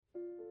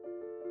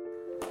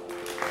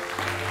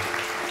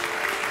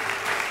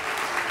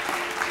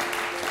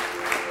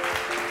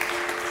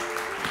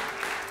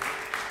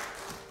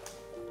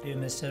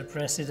Mr.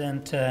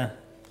 President,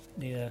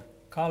 dear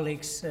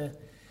colleagues,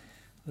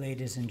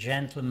 ladies and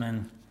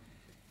gentlemen.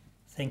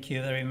 Thank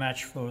you very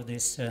much for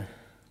this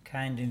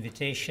kind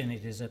invitation.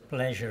 It is a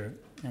pleasure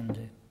and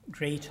a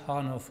great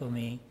honor for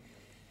me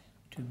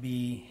to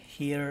be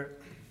here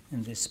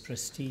in this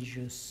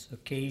prestigious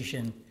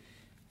occasion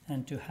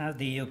and to have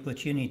the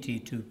opportunity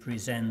to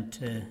present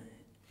to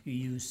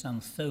you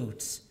some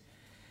thoughts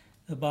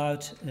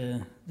about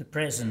the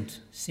present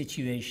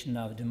situation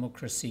of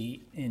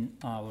democracy in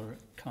our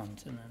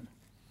continent.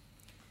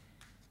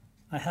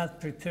 I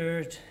have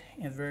prepared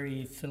a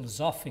very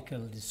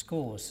philosophical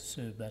discourse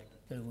so that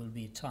there will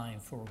be time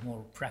for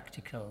more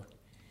practical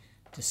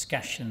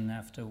discussion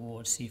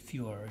afterwards if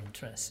you are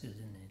interested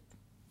in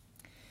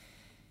it.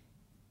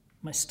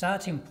 My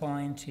starting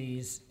point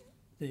is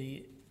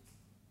the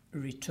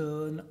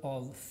return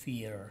of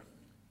fear.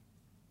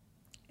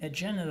 A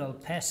general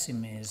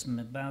pessimism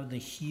about the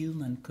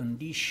human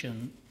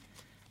condition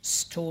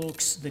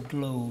stalks the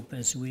globe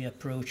as we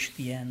approach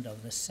the end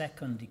of the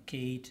second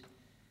decade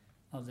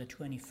of the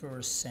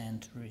 21st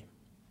century.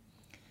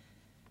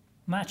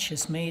 Much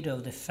is made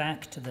of the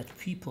fact that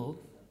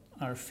people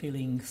are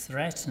feeling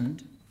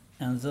threatened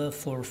and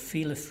therefore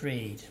feel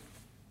afraid.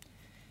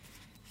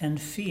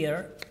 And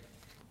fear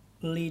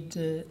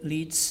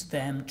leads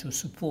them to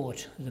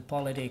support the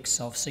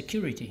politics of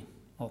security,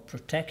 of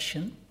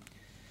protection,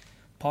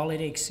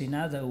 politics, in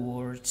other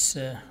words,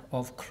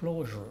 of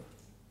closure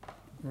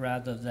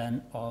rather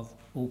than of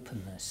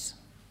openness.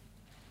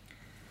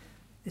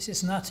 This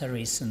is not a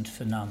recent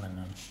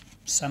phenomenon.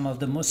 Some of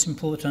the most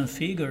important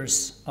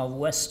figures of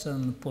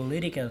Western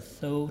political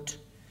thought,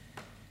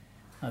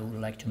 I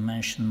would like to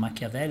mention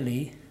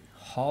Machiavelli,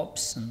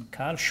 Hobbes, and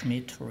Carl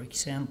Schmitt, for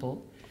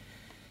example,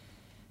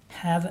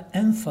 have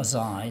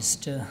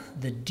emphasized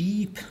the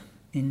deep,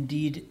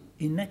 indeed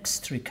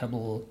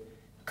inextricable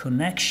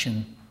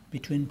connection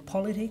between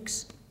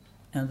politics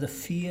and the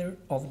fear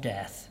of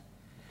death,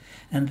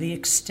 and the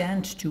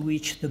extent to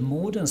which the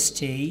modern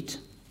state,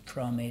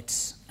 from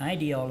its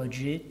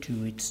ideology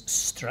to its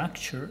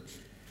structure,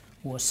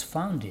 was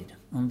founded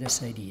on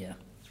this idea.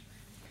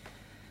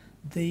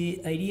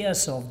 The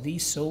ideas of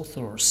these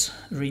authors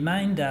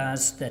remind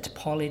us that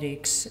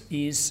politics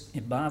is,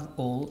 above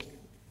all,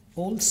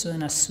 also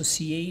an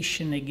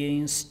association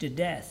against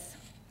death,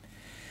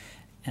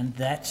 and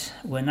that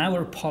when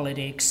our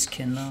politics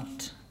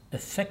cannot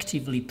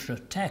effectively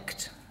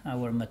protect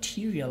our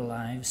material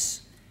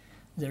lives,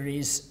 there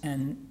is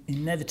an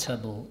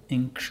inevitable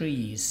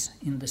increase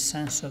in the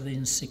sense of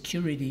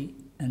insecurity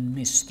and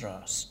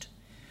mistrust.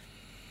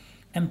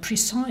 And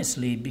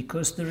precisely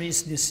because there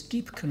is this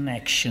deep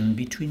connection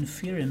between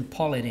fear and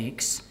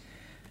politics,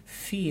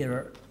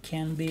 fear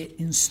can be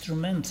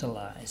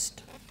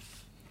instrumentalized.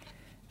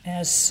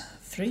 As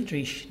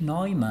Friedrich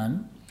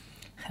Neumann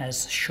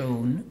has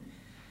shown,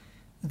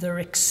 there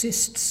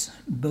exists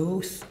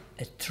both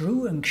a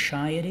true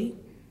anxiety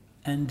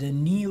and a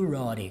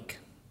neurotic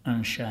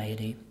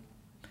anxiety.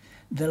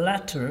 The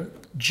latter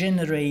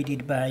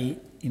generated by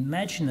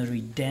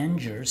imaginary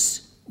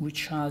dangers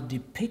which are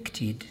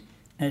depicted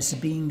as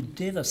being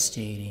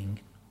devastating.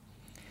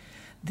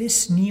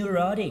 This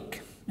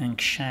neurotic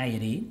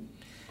anxiety,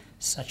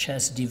 such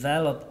as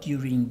developed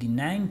during the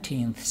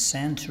 19th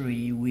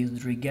century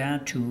with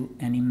regard to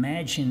an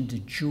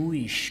imagined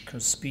Jewish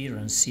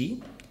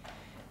conspiracy,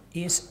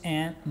 is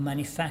a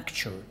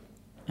manufactured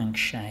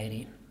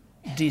anxiety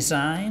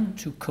designed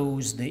to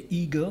cause the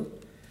ego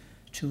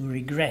to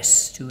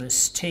regress to a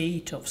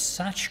state of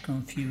such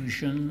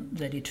confusion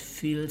that it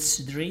feels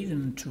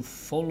driven to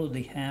follow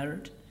the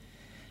herd,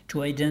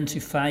 to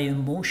identify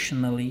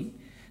emotionally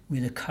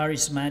with a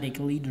charismatic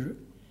leader,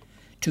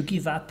 to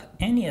give up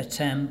any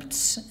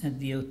attempts at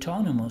the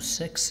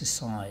autonomous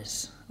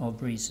exercise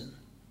of reason.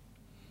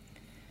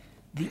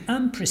 The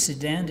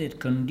unprecedented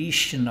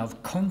condition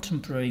of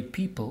contemporary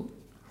people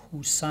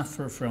who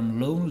suffer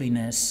from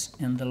loneliness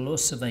and the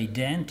loss of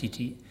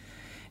identity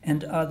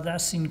and are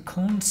thus in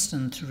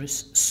constant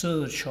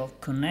search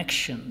of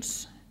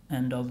connections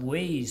and of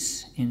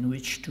ways in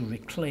which to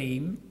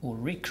reclaim or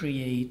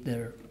recreate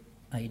their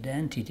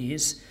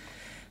identities,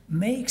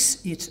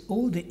 makes it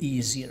all the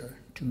easier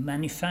to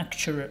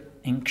manufacture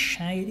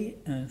anxiety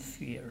and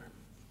fear.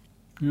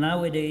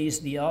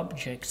 Nowadays, the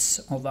objects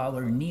of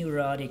our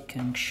neurotic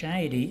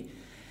anxiety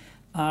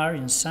are,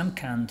 in some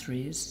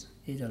countries,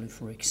 Italy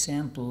for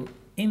example,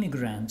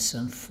 immigrants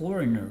and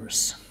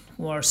foreigners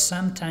who are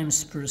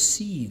sometimes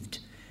perceived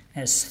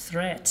as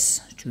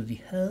threats to the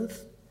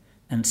health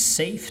and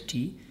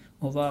safety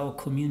of our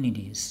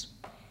communities.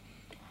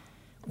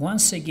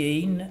 Once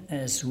again,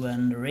 as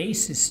when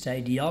racist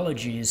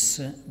ideologies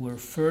were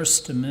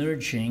first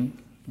emerging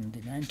in the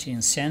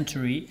 19th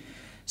century,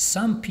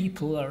 some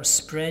people are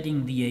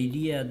spreading the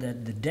idea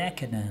that the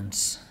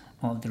decadence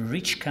of the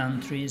rich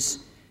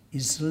countries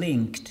is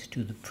linked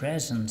to the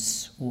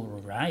presence or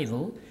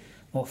arrival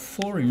of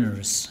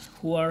foreigners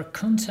who are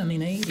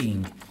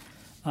contaminating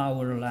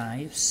our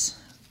lives,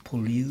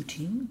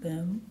 polluting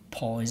them,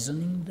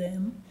 poisoning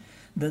them,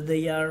 that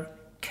they are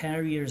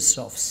carriers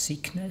of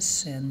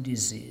sickness and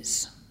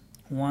disease.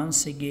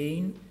 Once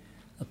again,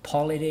 a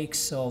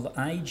politics of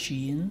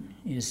hygiene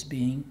is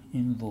being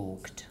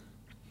invoked.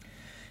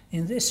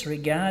 In this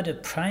regard, a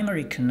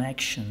primary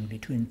connection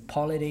between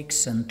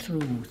politics and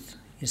truth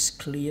is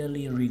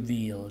clearly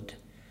revealed.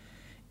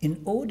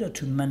 In order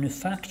to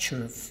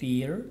manufacture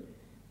fear,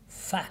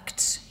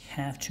 facts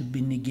have to be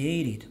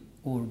negated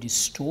or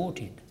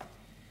distorted.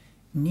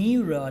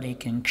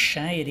 Neurotic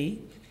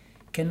anxiety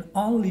can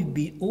only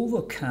be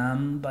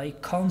overcome by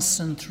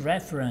constant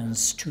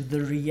reference to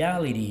the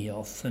reality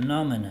of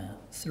phenomena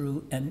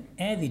through an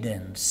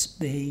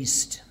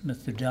evidence-based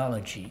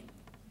methodology.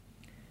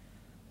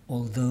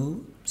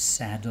 Although,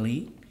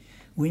 sadly,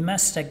 we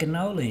must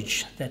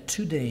acknowledge that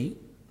today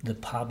the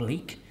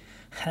public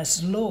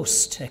has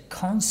lost a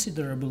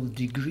considerable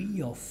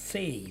degree of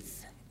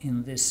faith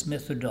in this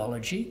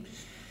methodology,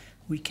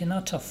 we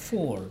cannot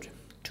afford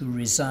to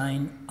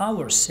resign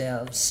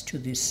ourselves to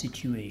this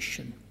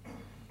situation.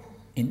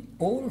 In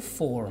all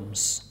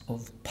forms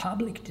of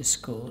public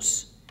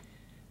discourse,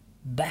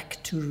 back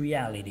to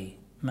reality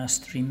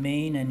must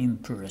remain an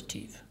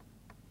imperative.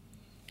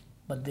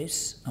 But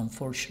this,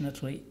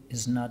 unfortunately,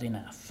 is not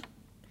enough.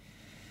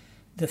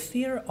 The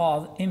fear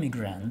of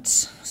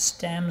immigrants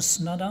stems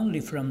not only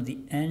from the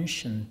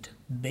ancient,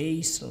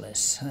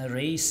 baseless,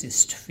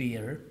 racist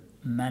fear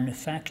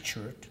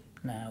manufactured,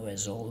 now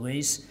as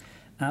always,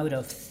 out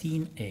of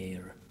thin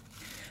air.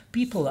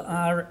 People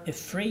are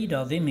afraid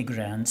of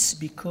immigrants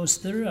because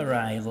their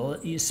arrival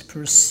is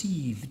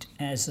perceived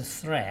as a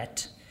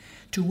threat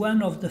to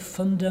one of the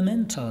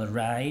fundamental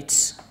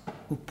rights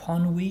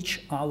upon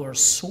which our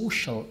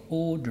social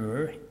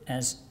order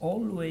has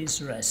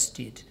always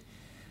rested,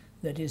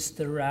 that is,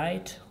 the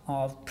right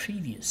of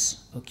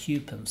previous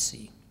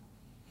occupancy.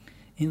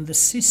 In the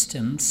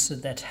systems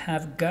that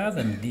have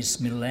governed this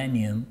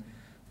millennium,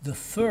 the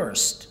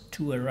first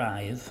to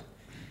arrive,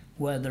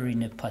 whether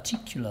in a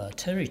particular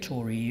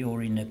territory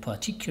or in a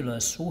particular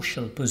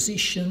social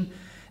position,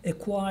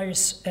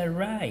 acquires a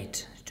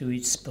right to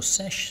its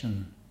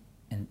possession,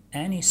 and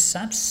any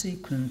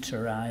subsequent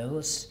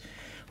arrivals,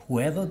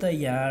 whoever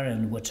they are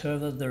and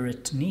whatever their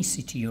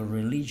ethnicity or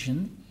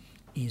religion,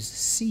 is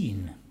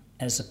seen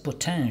as a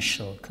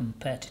potential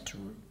competitor.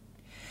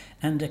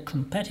 And a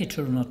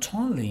competitor not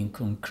only in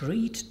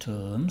concrete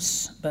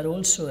terms, but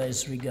also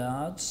as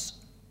regards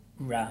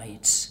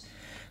rights,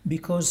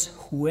 because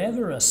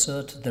whoever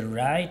asserts the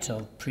right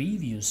of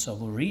previous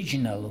of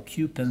original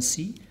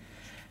occupancy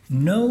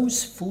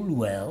knows full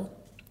well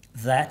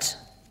that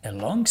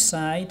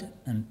alongside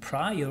and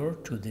prior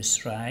to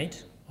this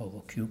right of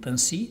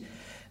occupancy,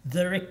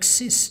 there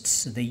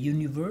exists the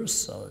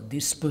universal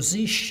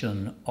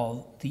disposition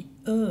of the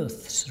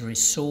earth's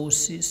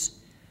resources,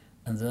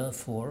 and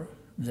therefore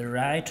the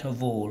right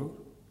of all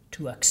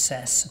to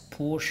access a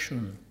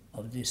portion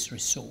of these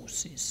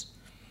resources.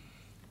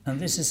 And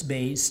this is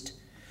based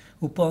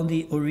upon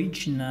the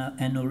original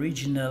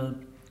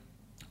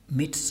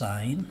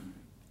Mitsein,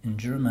 in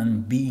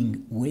German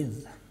being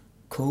with,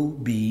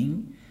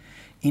 co-being.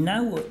 In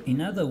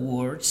other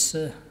words,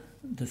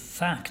 the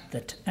fact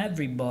that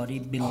everybody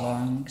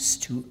belongs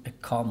to a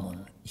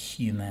common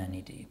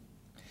humanity.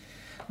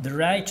 The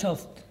right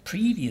of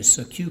previous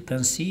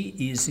occupancy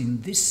is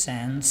in this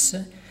sense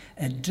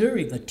a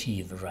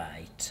derivative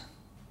right.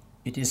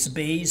 It is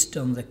based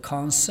on the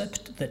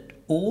concept that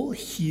all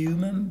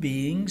human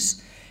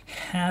beings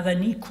have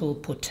an equal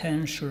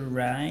potential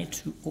right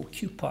to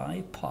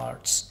occupy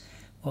parts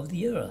of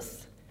the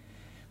earth,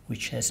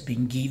 which has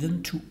been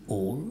given to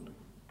all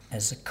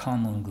as a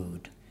common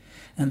good,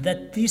 and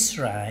that this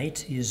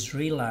right is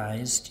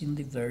realized in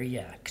the very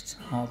act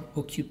of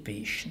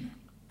occupation.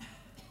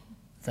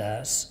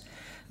 Thus,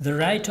 the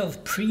right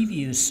of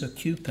previous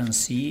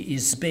occupancy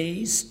is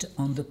based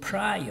on the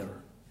prior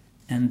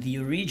and the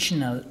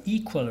original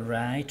equal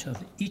right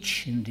of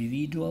each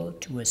individual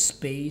to a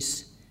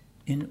space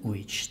in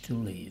which to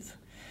live.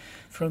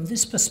 From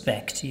this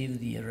perspective,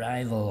 the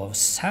arrival of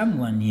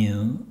someone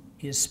new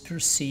is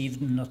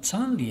perceived not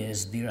only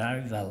as the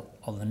arrival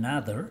of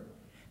another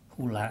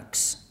who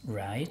lacks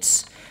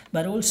rights,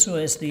 but also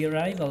as the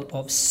arrival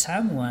of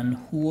someone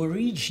who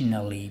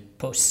originally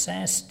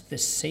possessed the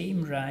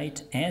same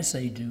right as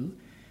I do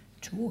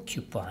to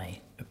occupy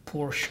a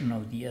portion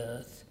of the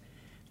earth,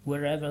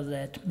 wherever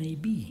that may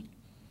be.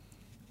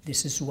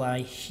 This is why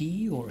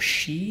he or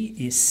she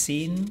is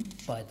seen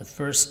by the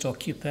first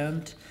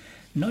occupant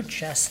not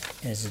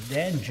just as a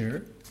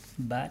danger,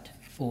 but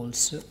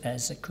also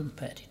as a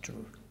competitor.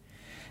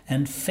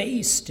 And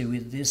faced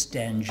with this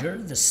danger,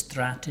 the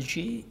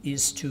strategy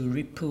is to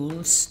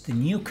repulse the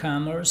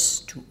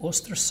newcomers, to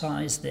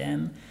ostracize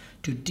them,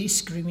 to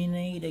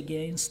discriminate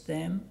against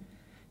them.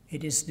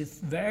 It is the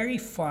very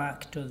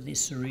fact of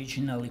this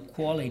original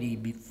equality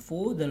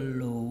before the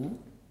law,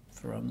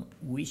 from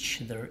which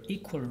their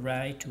equal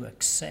right to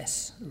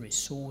access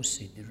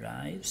resources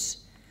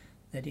derives,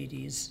 that it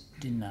is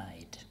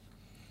denied.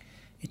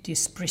 It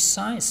is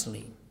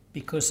precisely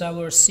because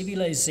our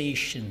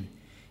civilization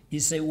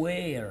is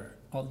aware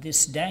of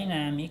this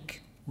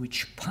dynamic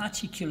which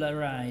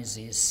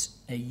particularizes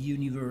a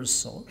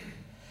universal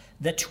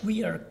that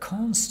we are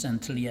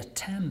constantly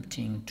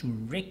attempting to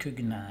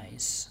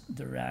recognize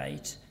the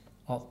right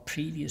of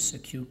previous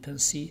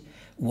occupancy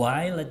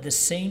while at the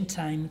same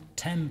time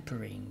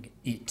tempering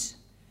it.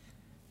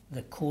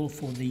 The call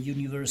for the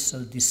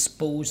universal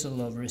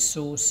disposal of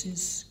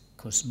resources,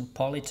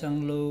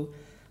 cosmopolitan law,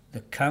 the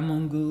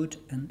common good,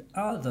 and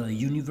other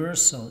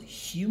universal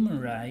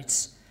human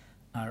rights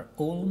are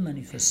all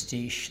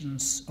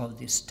manifestations of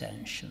this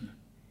tension.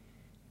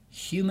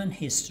 Human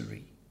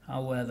history,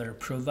 however,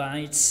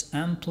 provides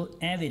ample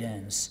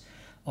evidence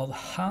of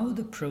how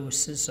the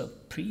process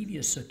of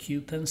previous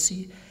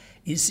occupancy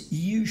is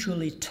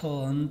usually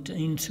turned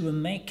into a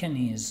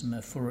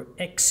mechanism for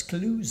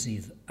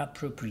exclusive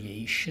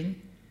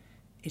appropriation,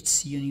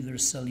 its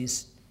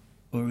universalist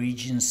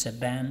origins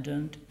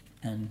abandoned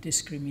and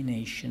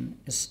discrimination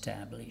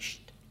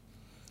established.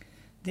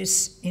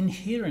 This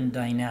inherent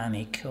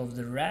dynamic of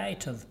the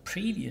right of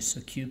previous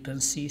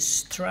occupancy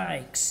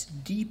strikes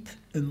deep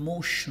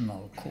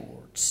emotional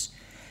chords,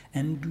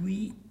 and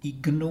we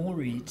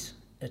ignore it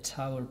at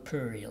our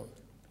peril,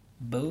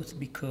 both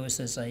because,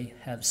 as I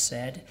have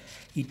said,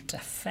 it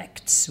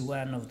affects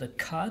one of the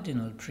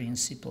cardinal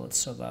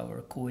principles of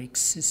our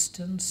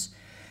coexistence,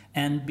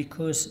 and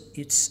because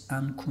its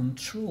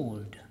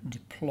uncontrolled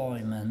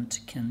deployment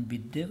can be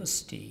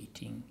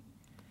devastating.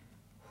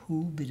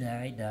 Who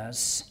betide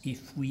us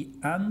if we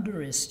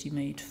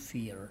underestimate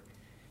fear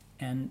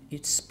and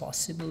its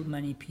possible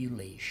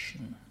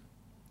manipulation?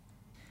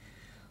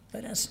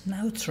 Let us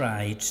now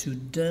try to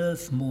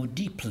delve more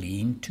deeply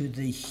into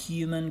the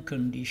human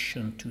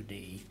condition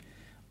today.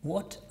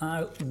 What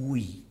are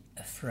we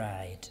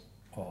afraid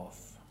of?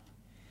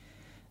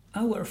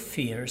 Our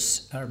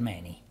fears are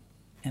many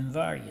and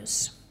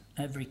various.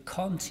 Every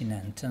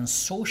continent and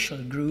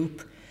social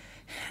group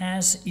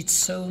has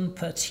its own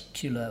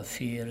particular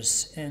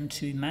fears, and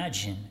to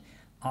imagine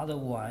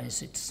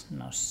otherwise it's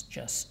not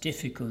just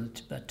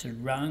difficult but a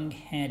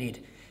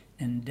wrong-headed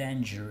and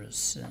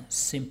dangerous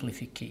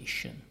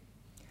simplification.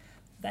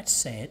 That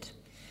said,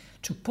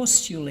 to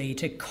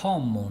postulate a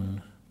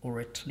common or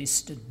at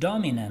least a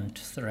dominant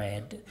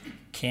thread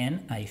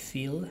can, I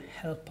feel,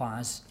 help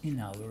us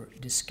in our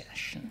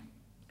discussion.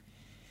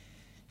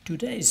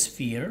 Today's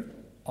fear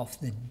of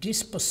the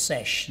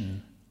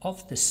dispossession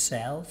of the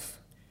self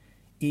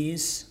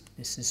is,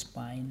 this is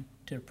my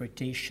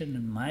interpretation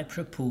and my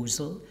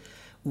proposal,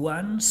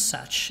 one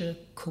such a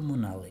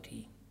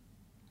commonality.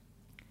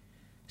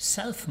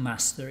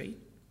 Self-mastery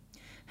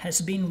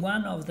has been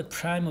one of the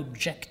prime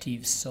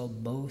objectives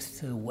of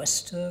both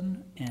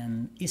Western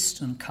and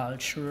Eastern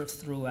culture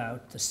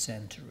throughout the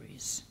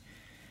centuries.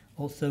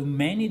 Although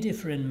many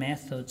different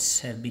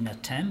methods have been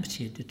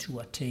attempted to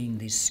attain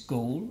this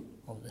goal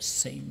of the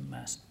same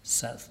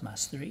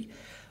self-mastery,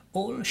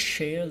 all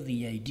share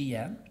the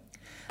idea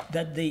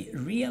that the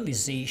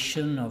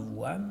realization of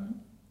one's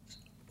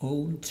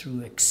own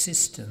true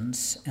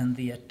existence and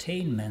the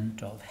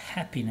attainment of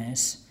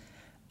happiness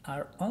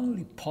are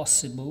only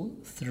possible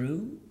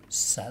through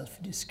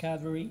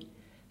self-discovery,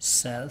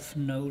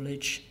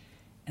 self-knowledge,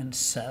 and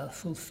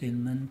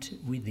self-fulfillment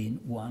within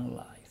one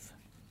life.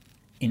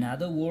 In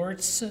other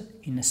words,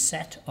 in a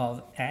set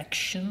of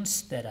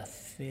actions that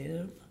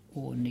affirm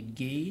or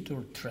negate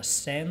or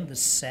transcend the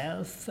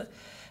self,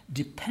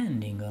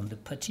 depending on the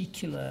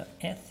particular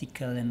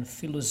ethical and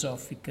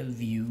philosophical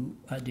view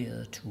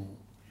adhered to.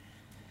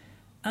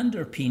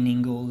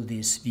 Underpinning all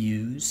these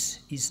views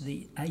is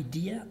the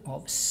idea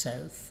of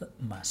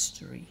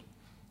self-mastery.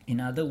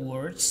 In other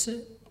words,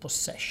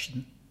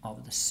 possession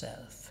of the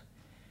self.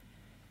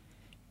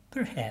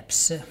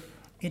 Perhaps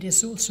it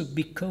is also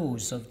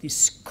because of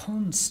this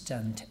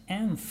constant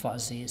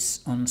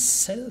emphasis on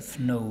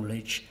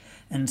self-knowledge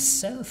and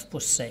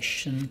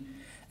self-possession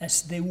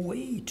as the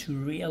way to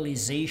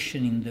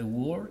realization in the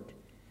world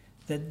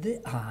that the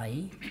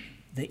I,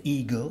 the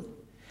ego,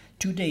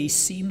 today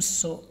seems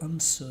so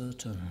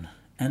uncertain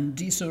and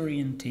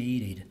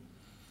disorientated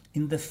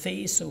in the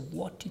face of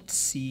what it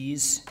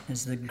sees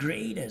as the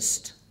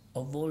greatest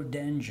of all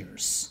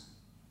dangers,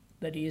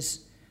 that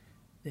is,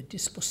 the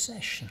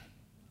dispossession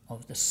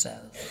of the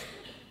self.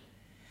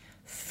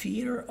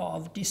 Fear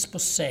of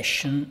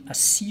dispossession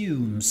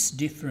assumes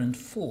different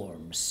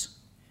forms.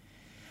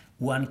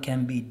 One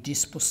can be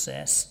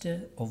dispossessed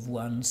of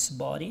one's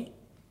body,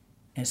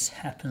 as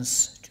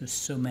happens to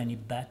so many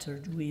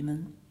battered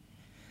women,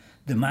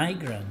 the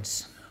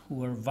migrants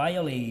who are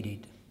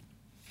violated,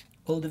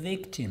 all the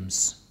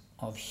victims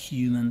of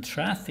human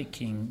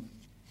trafficking,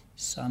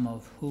 some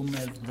of whom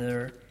have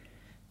their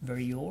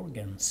very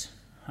organs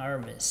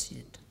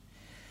harvested,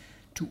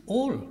 to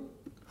all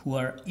who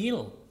are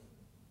ill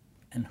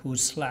and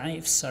whose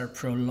lives are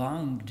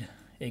prolonged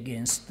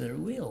against their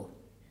will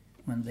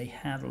when they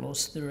have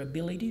lost their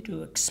ability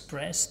to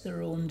express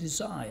their own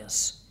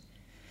desires,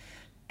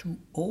 to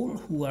all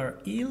who are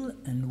ill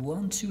and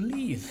want to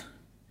live,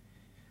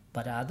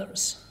 but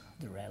others,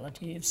 the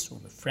relatives or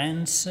the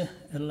friends,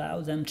 allow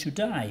them to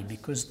die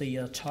because they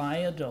are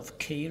tired of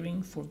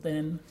caring for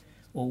them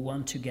or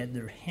want to get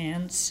their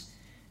hands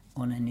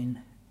on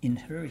an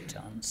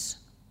inheritance.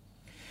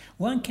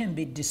 One can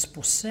be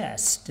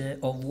dispossessed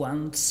of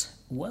one's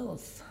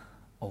wealth,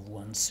 of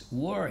one's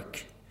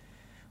work,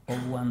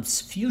 of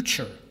one's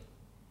future,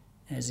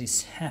 as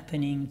is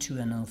happening to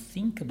an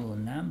unthinkable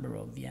number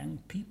of young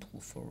people,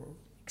 for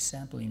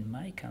example, in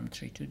my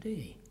country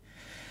today.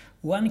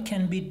 One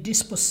can be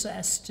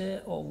dispossessed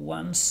of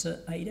one's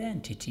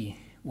identity,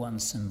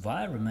 one's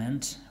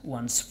environment,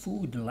 one's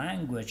food,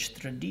 language,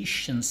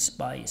 traditions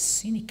by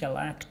cynical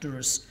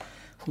actors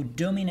who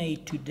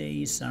dominate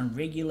today's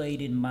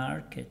unregulated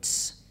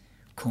markets,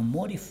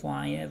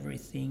 commodify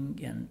everything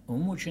and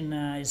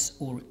homogenize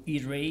or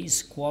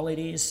erase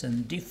qualities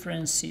and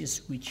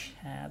differences which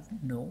have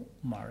no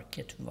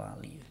market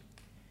value.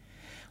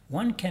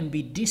 One can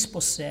be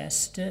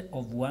dispossessed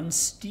of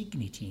one's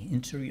dignity,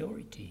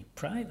 interiority,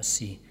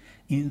 privacy,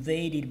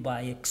 invaded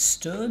by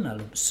external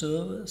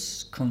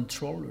observers,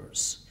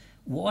 controllers,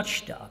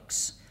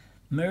 watchdogs,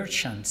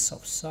 merchants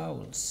of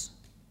souls.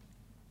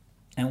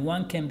 And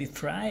one can be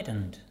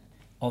frightened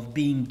of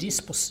being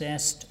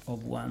dispossessed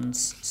of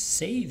one's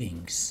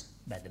savings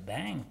by the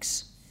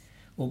banks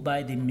or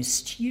by the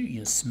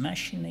mysterious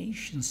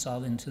machinations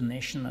of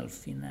international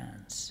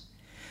finance.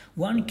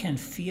 One can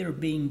fear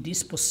being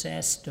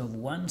dispossessed of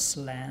one's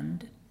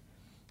land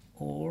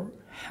or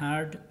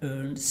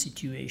hard-earned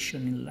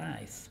situation in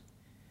life,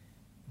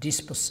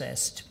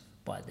 dispossessed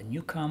by the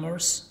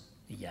newcomers,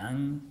 the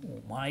young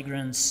or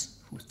migrants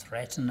who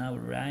threaten our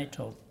right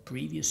of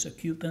previous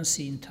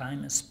occupancy in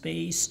time and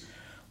space,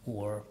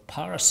 or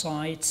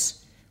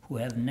parasites who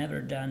have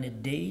never done a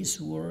day's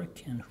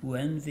work and who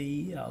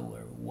envy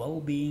our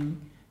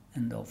well-being,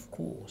 and of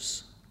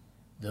course,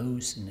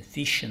 those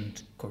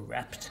inefficient,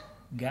 corrupt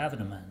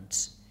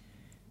governments.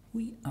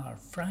 We are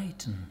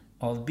frightened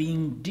of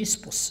being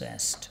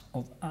dispossessed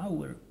of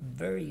our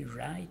very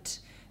right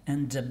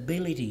and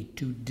ability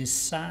to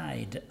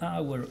decide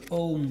our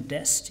own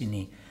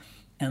destiny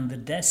and the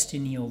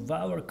destiny of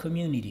our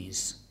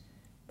communities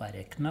by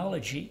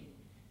technology,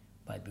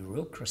 by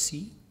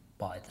bureaucracy,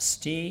 by the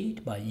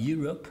state, by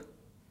Europe,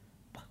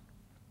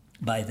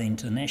 by the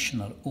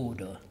international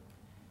order,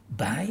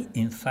 by,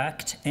 in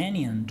fact,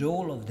 any and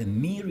all of the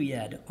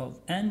myriad of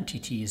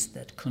entities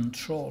that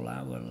control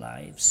our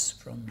lives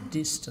from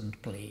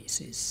distant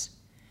places.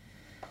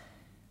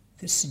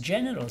 This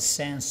general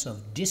sense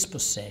of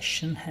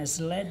dispossession has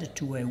led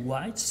to a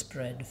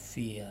widespread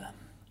fear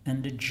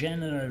and a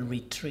general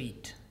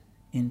retreat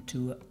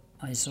into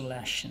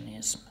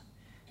isolationism.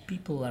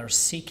 People are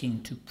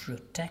seeking to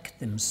protect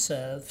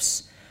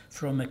themselves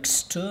from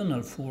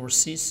external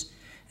forces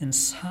and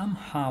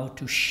somehow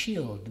to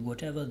shield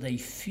whatever they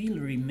feel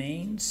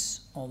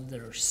remains of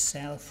their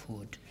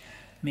selfhood,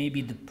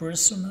 maybe the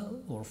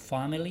personal or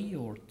family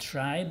or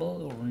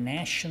tribal or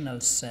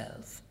national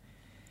self,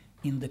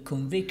 in the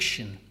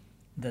conviction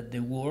that the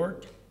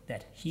world,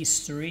 that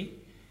history,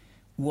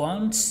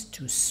 wants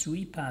to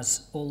sweep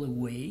us all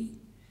away,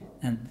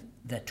 and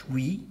that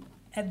we,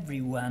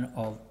 every one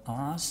of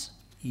us,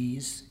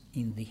 is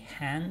in the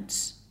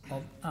hands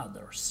of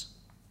others.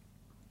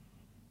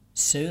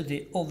 So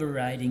the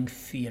overriding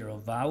fear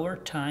of our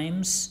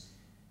times,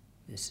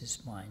 this is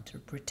my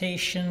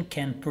interpretation,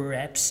 can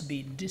perhaps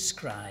be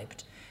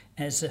described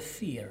as a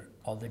fear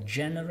of a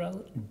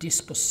general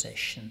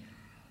dispossession,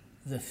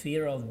 the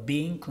fear of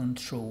being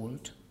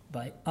controlled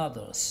by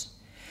others.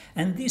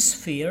 And this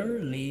fear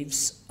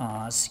leaves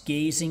us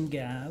gazing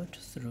out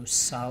through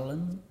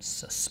sullen,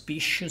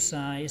 suspicious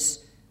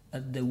eyes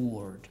at the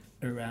world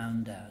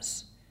around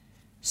us.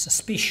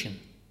 Suspicion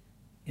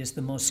is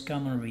the most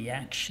common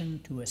reaction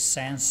to a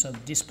sense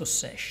of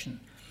dispossession.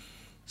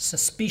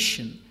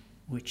 Suspicion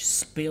which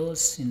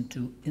spills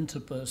into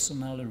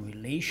interpersonal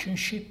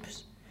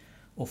relationships,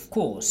 of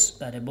course,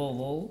 but above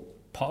all,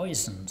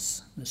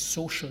 poisons the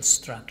social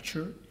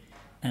structure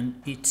and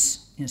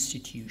its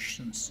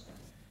institutions.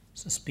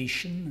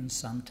 Suspicion and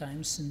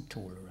sometimes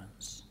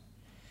intolerance.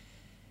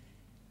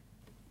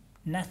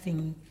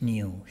 Nothing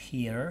new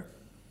here.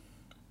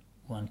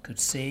 One could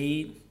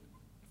say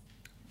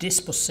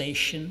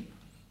dispossession,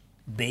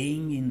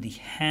 being in the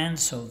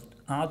hands of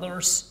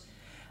others,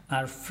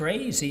 are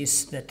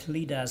phrases that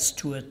lead us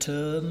to a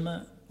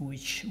term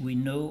which we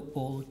know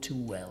all too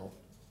well: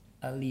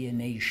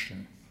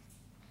 alienation.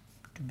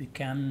 To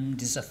become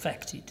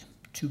disaffected,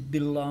 to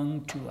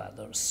belong to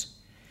others.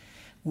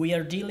 We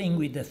are dealing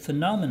with a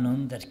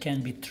phenomenon that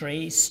can be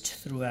traced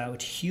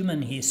throughout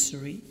human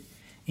history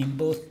in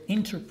both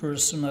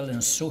interpersonal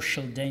and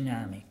social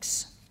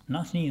dynamics,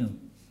 not new,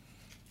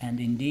 and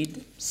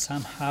indeed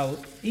somehow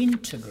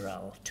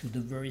integral to the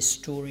very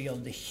story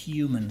of the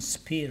human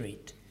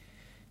spirit,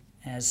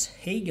 as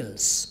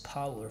Hegel's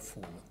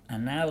powerful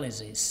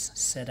analysis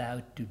set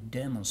out to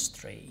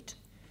demonstrate.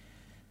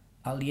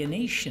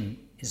 Alienation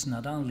is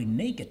not only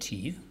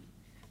negative,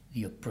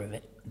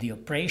 the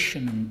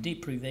oppression and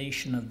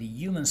deprivation of the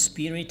human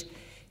spirit,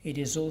 it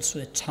is also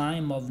a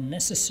time of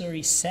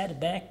necessary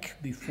setback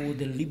before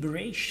the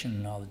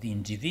liberation of the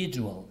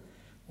individual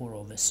or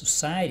of a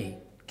society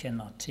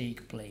cannot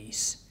take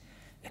place.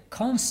 a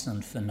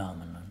constant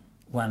phenomenon,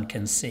 one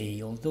can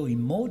say, although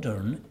in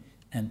modern,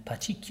 and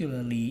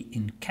particularly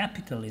in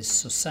capitalist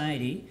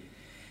society,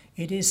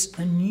 it is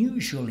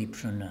unusually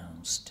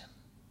pronounced.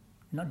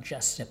 Not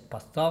just a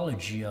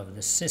pathology of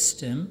the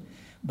system,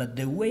 but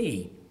the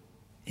way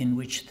in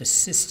which the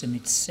system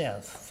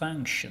itself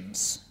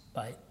functions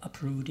by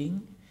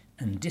uprooting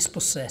and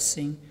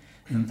dispossessing,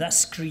 and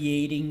thus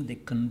creating the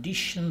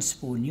conditions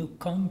for new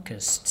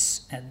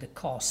conquests at the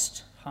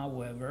cost,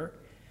 however,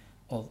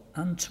 of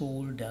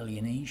untold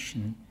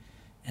alienation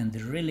and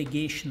the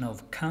relegation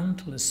of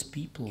countless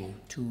people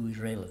to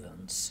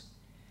irrelevance.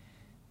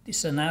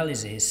 This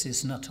analysis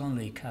is not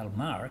only Karl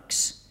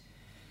Marx.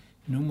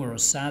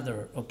 Numerous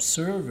other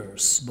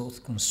observers,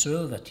 both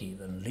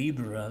conservative and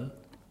liberal,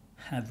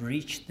 have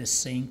reached the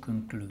same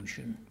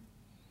conclusion.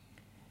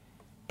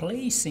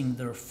 Placing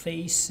their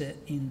faith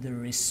in the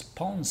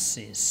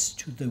responses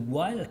to the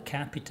wild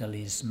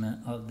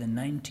capitalism of the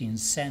 19th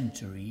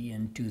century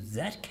and to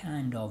that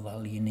kind of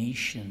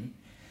alienation,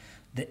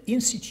 the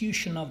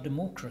institution of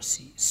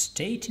democracy,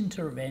 state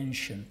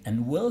intervention,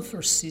 and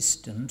welfare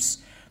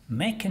systems,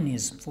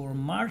 mechanism for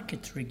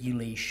market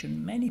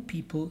regulation, many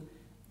people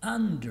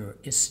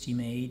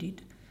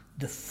underestimated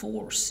the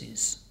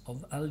forces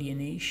of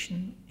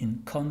alienation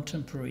in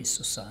contemporary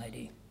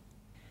society.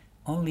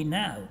 Only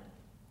now,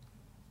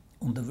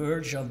 on the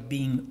verge of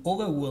being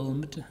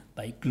overwhelmed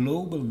by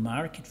global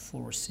market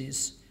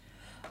forces,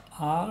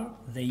 are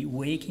they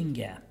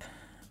waking up,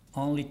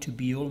 only to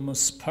be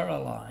almost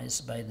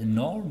paralyzed by the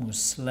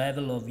enormous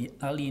level of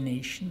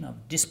alienation,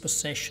 of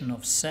dispossession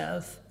of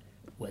self,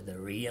 whether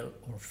real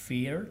or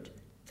feared,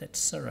 that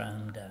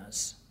surround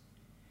us.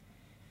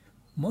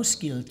 Most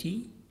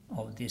guilty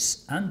of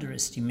this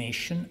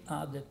underestimation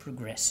are the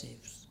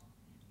progressives,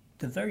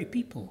 the very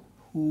people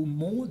who,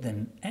 more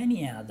than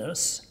any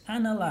others,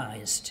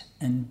 analyzed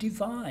and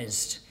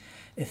devised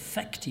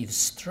effective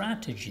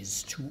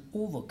strategies to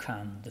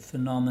overcome the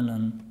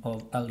phenomenon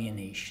of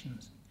alienation.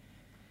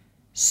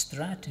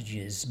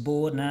 Strategies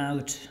born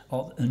out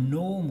of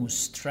enormous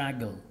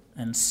struggle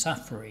and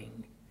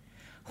suffering,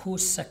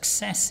 whose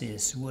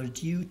successes were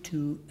due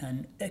to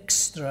an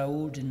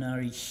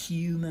extraordinary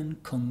human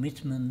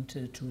commitment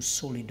to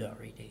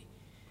solidarity.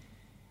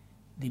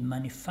 The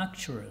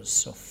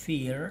manufacturers of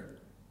fear,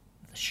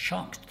 the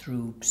shock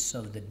troops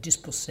of the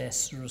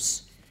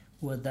dispossessors,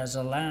 were thus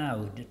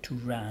allowed to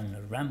run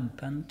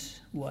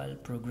rampant, while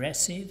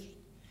progressive,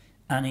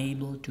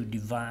 unable to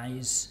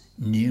devise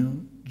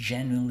new,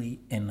 genuinely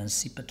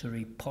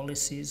emancipatory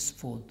policies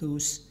for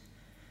those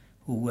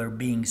who were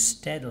being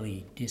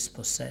steadily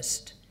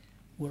dispossessed,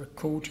 were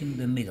caught in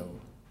the middle,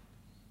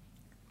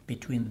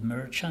 between the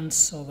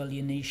merchants of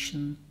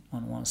alienation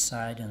on one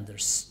side and their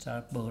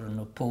stubborn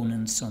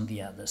opponents on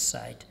the other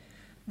side.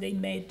 They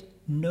made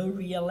no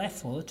real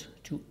effort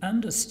to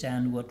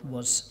understand what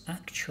was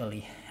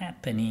actually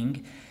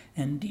happening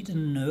and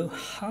didn't know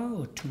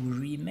how to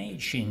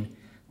reimagine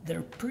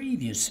their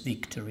previous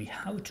victory,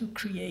 how to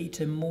create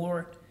a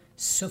more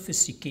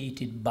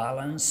sophisticated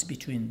balance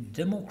between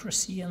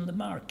democracy and the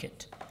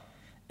market,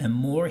 a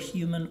more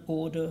human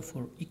order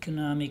for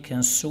economic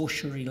and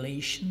social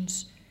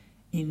relations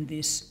in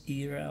this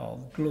era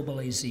of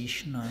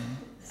globalization and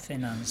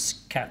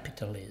finance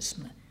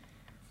capitalism.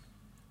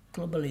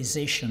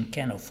 Globalization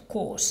can, of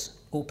course,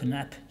 open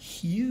up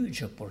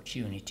huge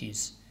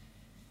opportunities,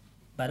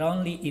 but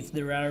only if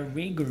there are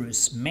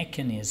rigorous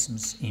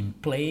mechanisms in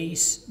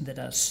place that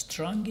are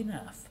strong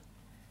enough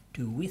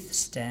to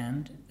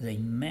withstand the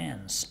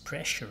immense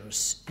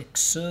pressures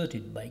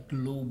exerted by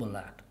global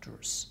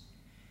actors.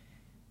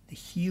 The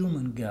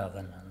human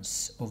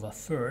governance of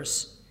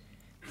affairs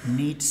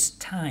needs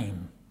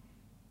time.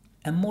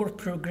 A more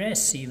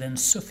progressive and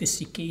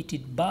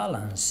sophisticated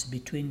balance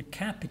between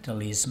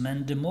capitalism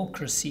and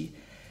democracy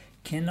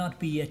cannot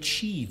be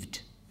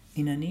achieved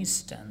in an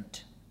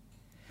instant.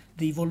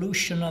 The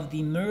evolution of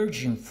the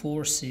emerging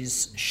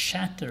forces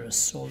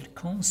shatters old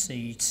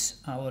concepts,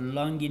 our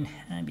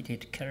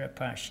long-inhabited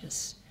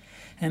carapaces,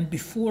 and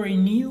before a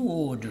new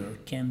order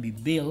can be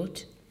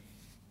built,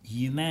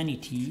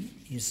 humanity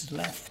is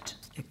left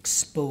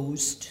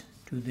exposed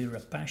to the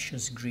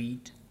rapacious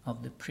greed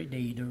of the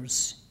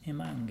predators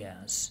among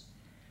us.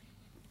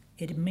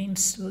 It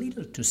means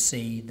little to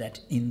say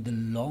that in the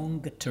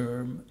long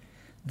term,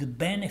 the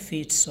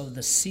benefits of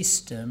the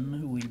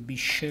system will be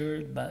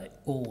shared by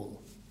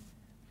all,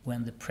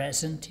 when the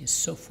present is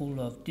so full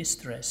of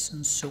distress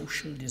and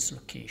social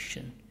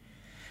dislocation.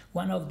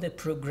 One of the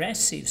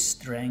progressive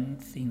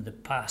strengths in the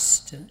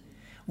past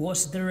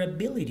was their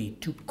ability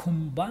to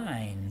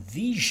combine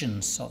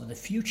visions of the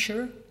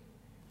future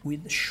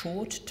with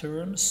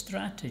short-term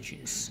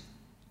strategies.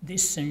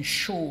 This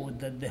ensured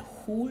that the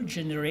whole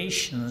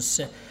generations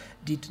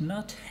did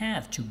not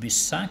have to be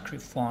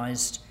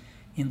sacrificed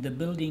in the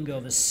building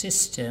of a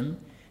system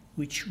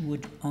which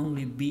would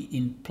only be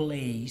in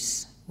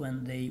place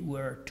when they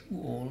were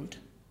too old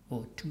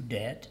or too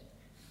dead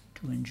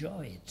to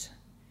enjoy it.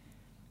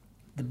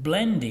 The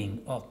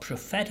blending of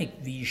prophetic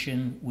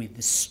vision with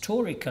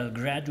historical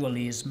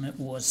gradualism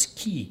was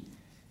key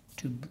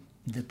to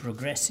the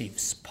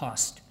progressives'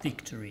 past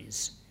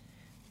victories.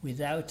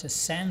 Without a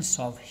sense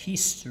of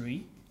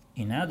history,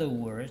 in other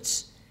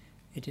words,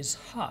 it is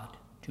hard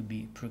to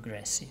be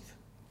progressive.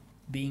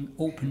 Being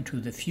open to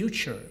the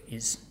future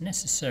is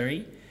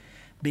necessary,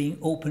 being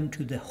open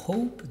to the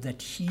hope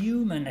that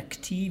human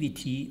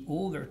activity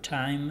over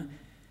time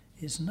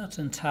is not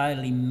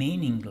entirely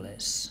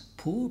meaningless,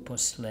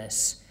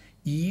 purposeless,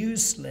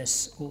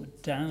 useless, or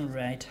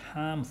downright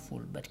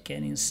harmful, but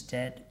can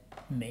instead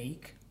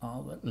make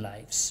our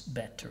lives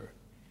better.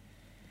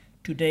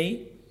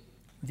 Today,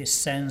 this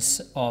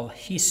sense of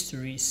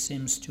history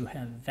seems to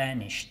have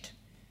vanished.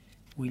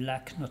 We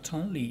lack not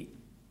only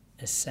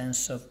a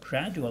sense of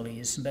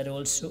gradualism, but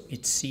also,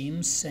 it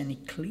seems, any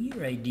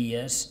clear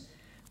ideas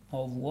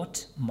of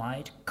what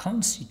might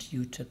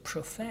constitute a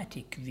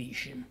prophetic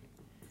vision,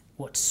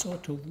 what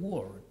sort of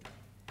world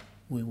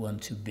we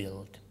want to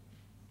build.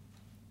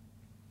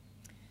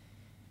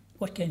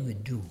 What can we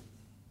do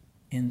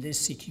in this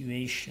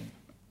situation?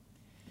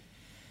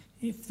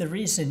 If there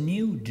is a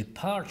new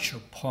departure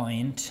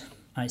point,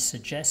 I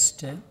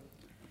suggest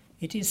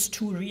it is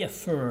to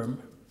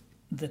reaffirm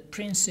the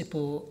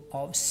principle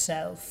of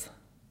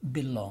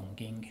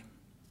self-belonging,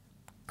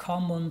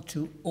 common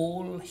to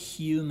all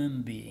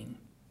human beings.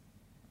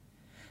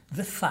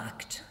 The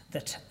fact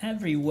that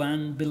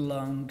everyone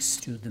belongs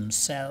to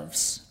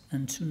themselves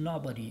and to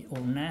nobody or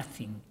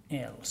nothing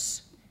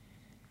else.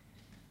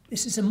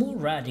 This is a more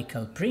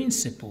radical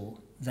principle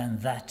than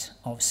that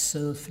of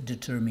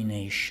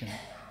self-determination,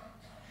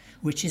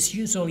 which is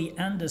usually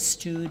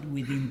understood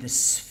within the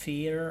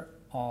sphere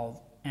of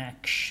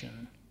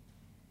action.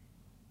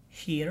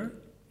 Here,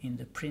 in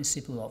the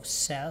principle of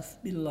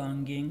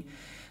self-belonging,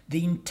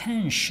 the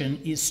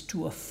intention is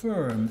to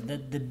affirm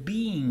that the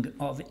being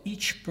of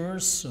each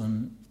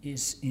person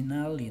is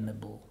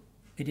inalienable.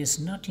 It is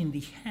not in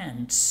the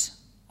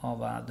hands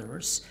of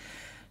others,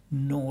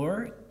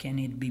 nor can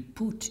it be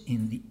put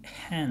in the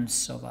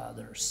hands of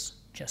others,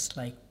 just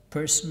like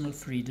personal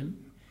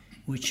freedom,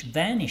 which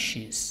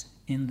vanishes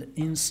in the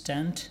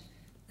instant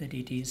that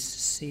it is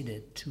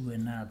ceded to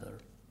another.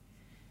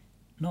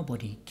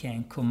 Nobody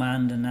can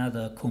command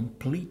another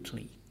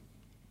completely.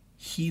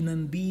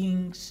 Human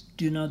beings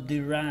do not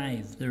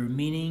derive their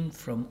meaning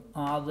from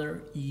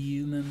other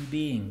human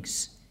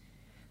beings.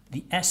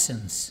 The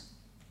essence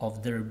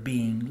of their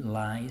being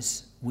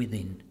lies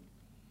within.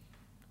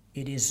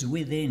 It is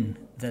within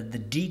that the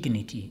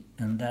dignity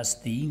and thus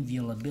the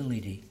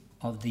inviolability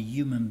of the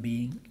human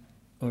being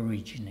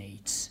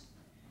originates.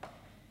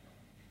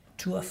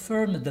 To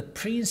affirm the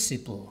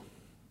principle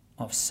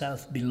of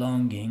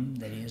self-belonging,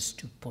 that is,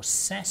 to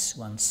possess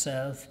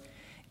oneself,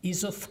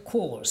 is of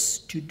course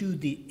to do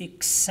the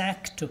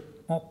exact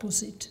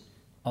opposite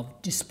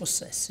of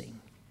dispossessing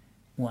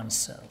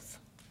oneself.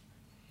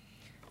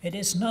 It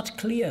is not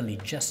clearly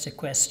just a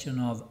question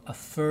of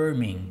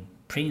affirming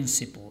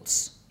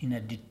principles in a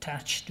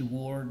detached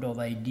world of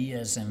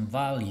ideas and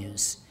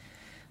values.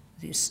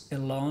 This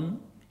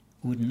alone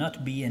would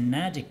not be an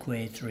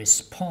adequate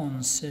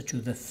response to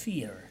the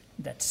fear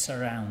that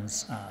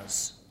surrounds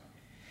us.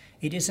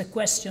 It is a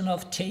question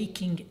of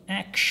taking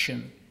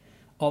action,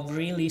 of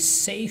really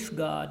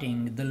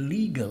safeguarding the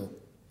legal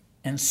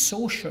and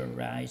social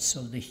rights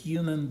of the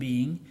human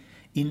being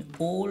in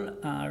all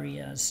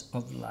areas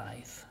of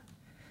life,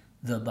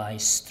 thereby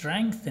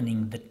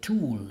strengthening the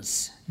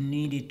tools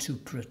needed to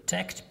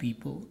protect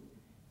people,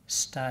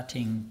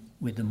 starting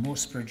with the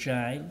most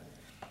fragile,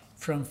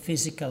 from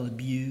physical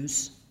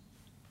abuse,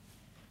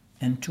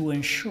 and to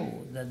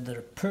ensure that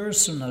their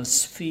personal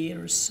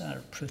spheres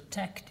are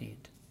protected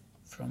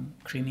from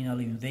criminal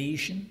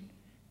invasion,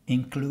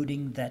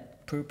 including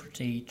that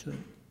perpetrated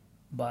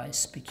by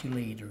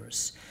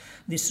speculators.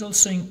 This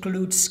also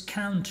includes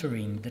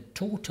countering the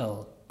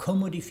total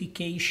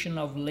commodification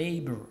of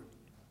labor,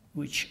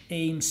 which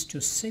aims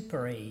to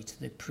separate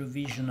the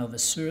provision of a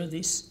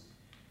service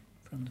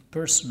from the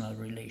personal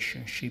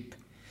relationship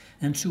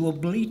and to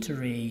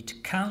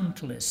obliterate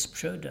countless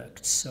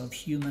products of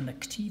human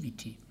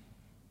activity,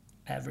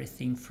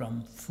 everything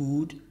from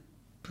food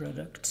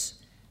products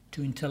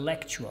to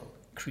intellectual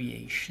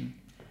creation,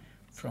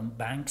 from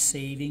bank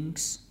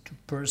savings to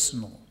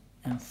personal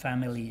and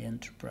family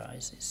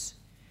enterprises.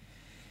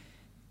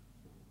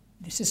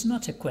 This is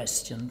not a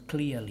question,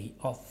 clearly,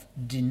 of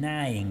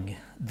denying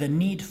the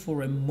need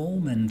for a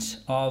moment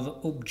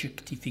of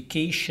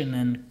objectification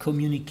and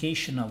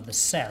communication of the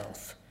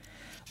self,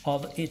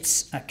 of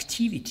its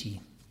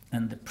activity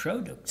and the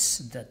products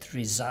that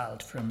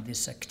result from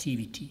this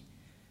activity.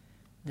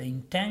 The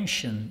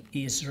intention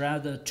is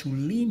rather to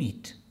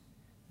limit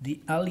the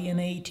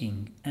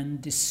alienating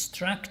and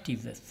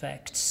destructive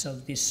effects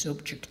of this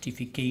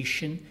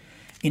objectification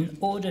in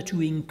order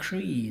to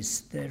increase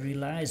the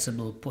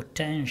realizable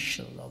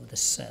potential of the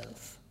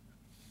self.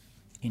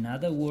 In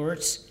other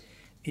words,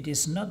 it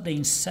is not the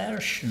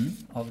insertion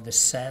of the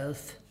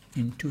self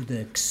into the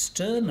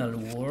external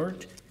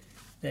world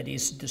that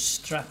is a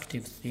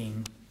destructive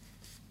thing,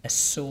 a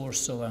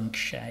source of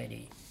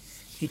anxiety.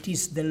 It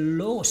is the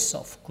loss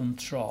of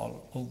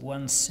control of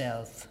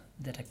oneself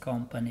that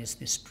accompanies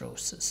this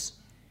process.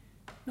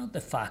 Not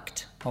the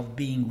fact of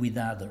being with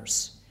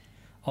others,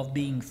 of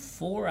being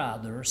for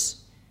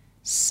others,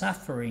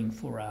 suffering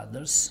for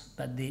others,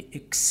 but the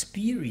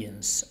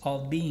experience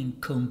of being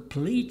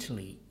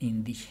completely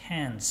in the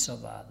hands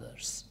of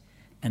others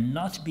and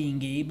not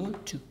being able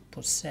to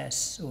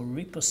possess or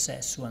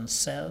repossess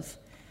oneself,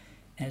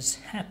 as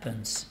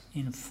happens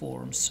in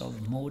forms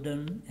of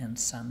modern and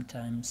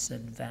sometimes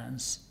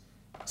advanced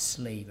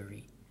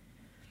slavery.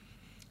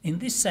 In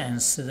this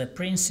sense, the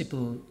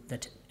principle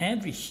that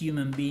every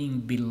human being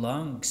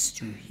belongs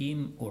to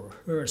him or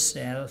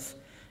herself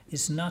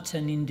is not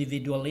an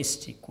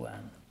individualistic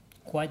one.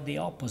 Quite the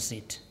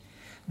opposite.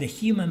 The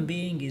human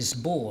being is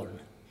born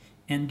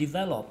and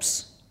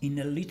develops in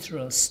a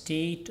literal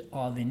state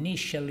of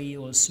initially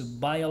also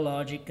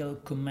biological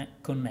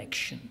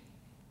connection,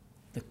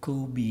 the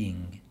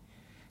co-being,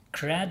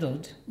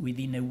 cradled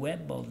within a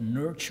web of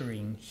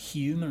nurturing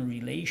human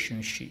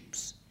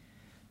relationships.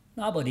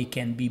 Nobody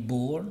can be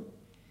born,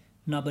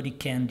 nobody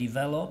can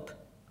develop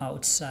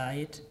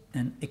outside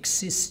an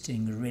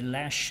existing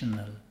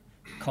relational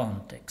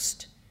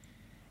context.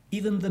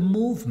 Even the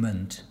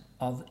movement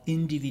of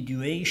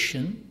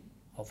individuation,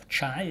 of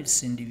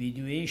child's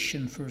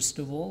individuation first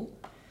of all,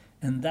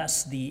 and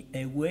thus the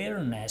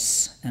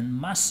awareness and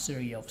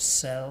mastery of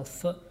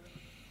self,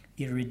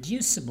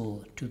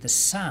 irreducible to the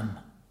sum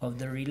of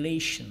the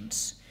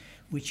relations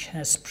which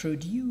has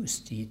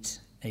produced it,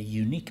 a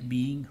unique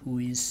being who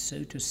is,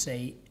 so to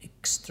say,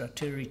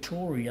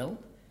 extraterritorial,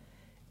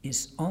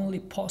 is only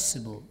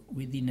possible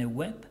within a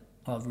web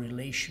of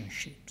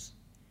relationships.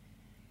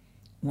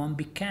 One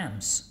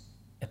becomes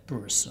a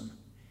person.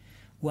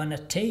 One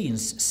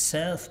attains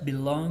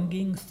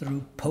self-belonging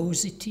through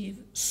positive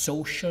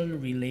social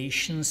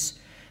relations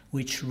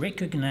which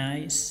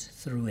recognize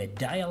through a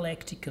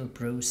dialectical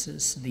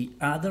process the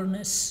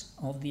otherness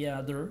of the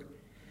other,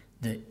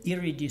 the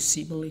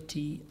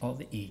irreducibility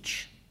of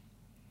each.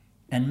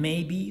 And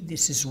maybe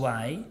this is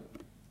why,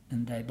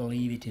 and I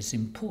believe it is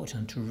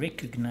important to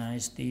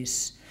recognize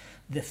this,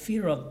 the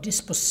fear of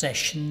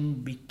dispossession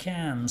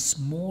becomes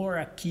more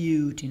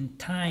acute in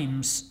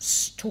times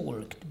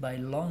stalked by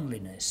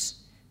loneliness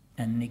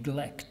and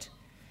neglect,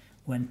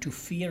 when to the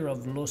fear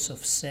of loss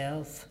of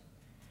self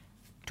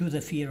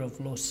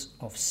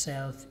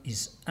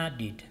is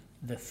added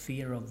the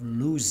fear of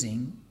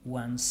losing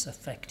one's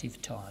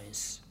affective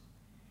ties.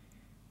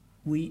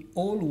 We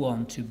all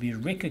want to be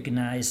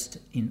recognized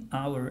in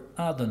our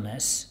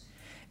otherness,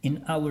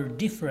 in our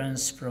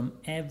difference from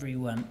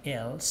everyone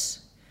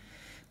else.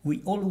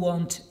 We all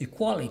want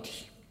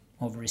equality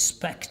of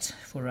respect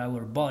for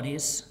our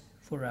bodies,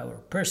 for our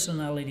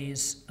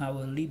personalities,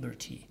 our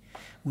liberty.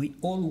 We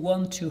all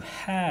want to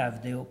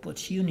have the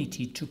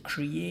opportunity to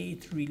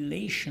create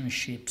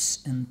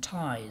relationships and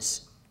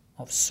ties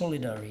of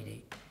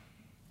solidarity.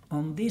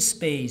 On this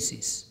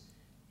basis,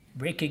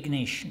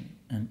 recognition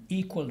and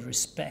equal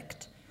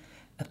respect,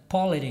 a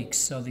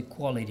politics of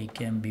equality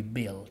can be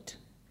built.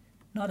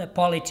 Not a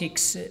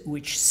politics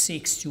which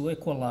seeks to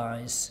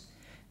equalize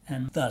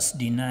and thus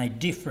deny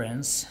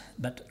difference,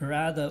 but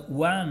rather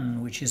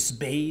one which is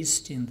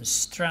based in the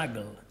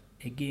struggle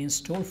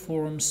against all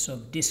forms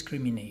of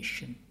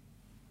discrimination.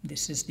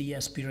 This is the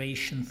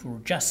aspiration for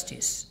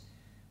justice,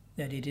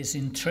 that it is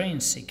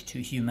intrinsic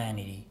to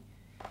humanity,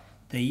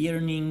 the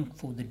yearning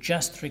for the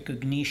just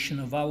recognition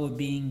of our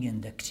being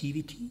and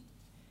activity,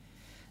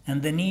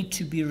 and the need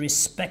to be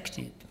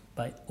respected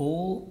by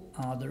all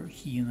other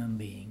human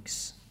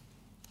beings.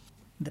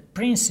 The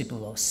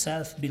principle of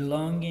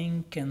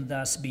self-belonging can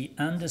thus be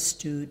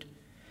understood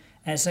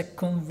as a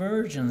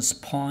convergence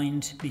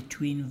point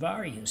between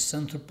various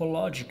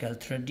anthropological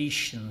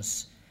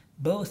traditions,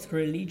 both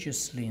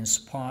religiously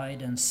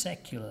inspired and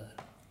secular.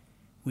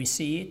 We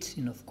see it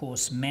in, of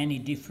course, many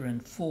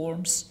different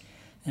forms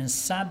and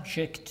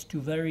subject to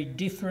very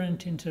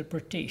different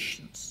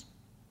interpretations,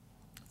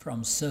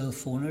 from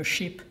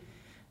self-ownership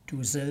to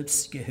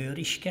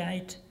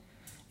Selbstgehörigkeit,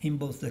 in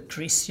both the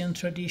Christian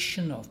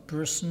tradition of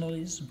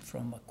personalism,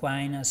 from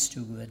Aquinas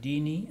to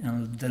Guardini,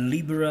 and the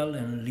liberal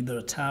and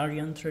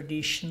libertarian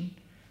tradition,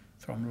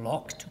 from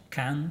Locke to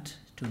Kant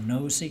to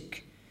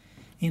Nozick,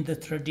 in the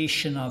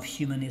tradition of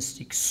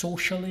humanistic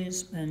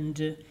socialism,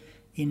 and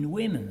in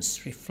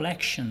women's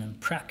reflection and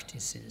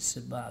practices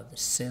about the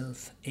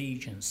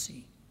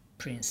self-agency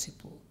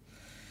principle.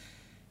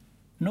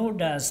 Nor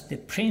does the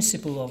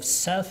principle of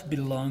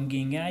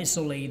self-belonging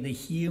isolate the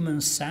human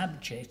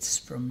subjects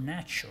from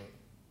nature,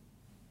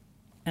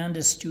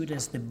 understood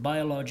as the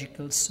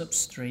biological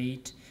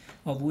substrate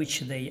of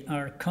which they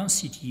are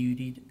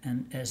constituted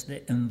and as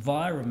the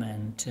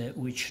environment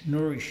which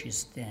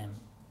nourishes them.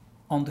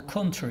 On the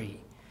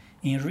contrary,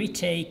 in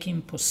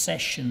retaking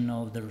possession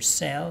of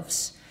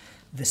themselves,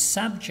 the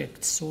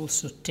subjects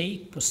also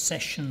take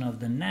possession of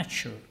the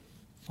nature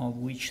of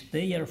which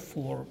they are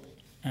formed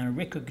and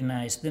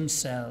recognize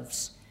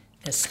themselves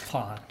as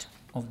part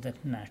of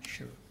that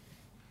nature.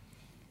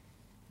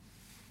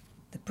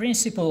 The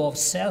principle of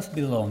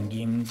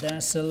self-belonging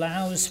thus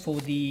allows for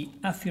the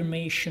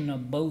affirmation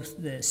of both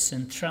the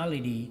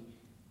centrality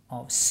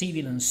of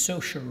civil and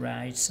social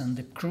rights and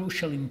the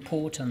crucial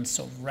importance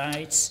of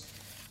rights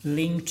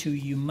linked to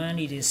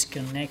humanity's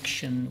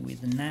connection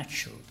with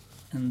nature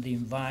and the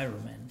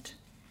environment.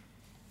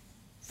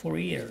 For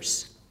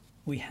years,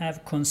 we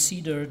have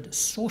considered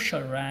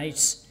social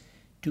rights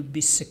to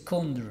be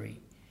secondary,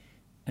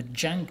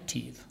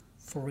 adjunctive,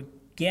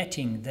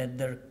 forgetting that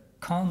their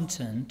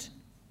content,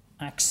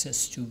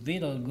 access to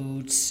vital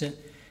goods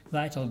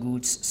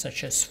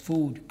such as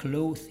food,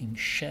 clothing,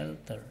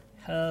 shelter,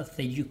 health,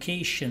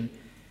 education,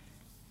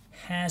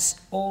 has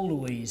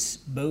always,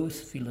 both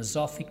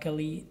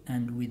philosophically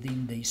and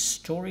within the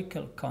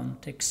historical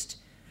context,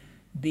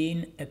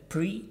 been a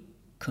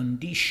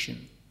precondition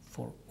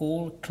for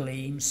all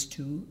claims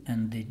to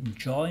and the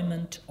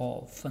enjoyment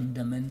of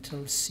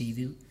fundamental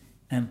civil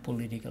and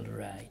political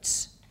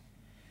rights.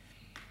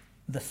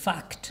 The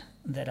fact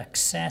that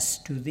access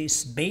to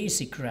these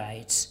basic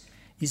rights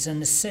is a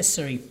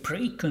necessary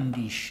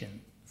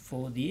precondition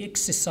for the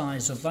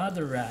exercise of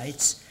other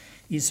rights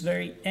is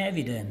very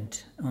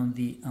evident on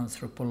the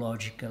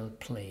anthropological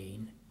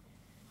plane.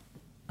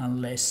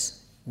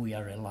 Unless we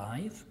are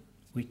alive,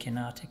 we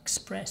cannot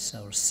express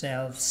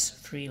ourselves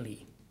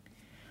freely.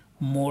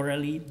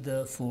 Morally,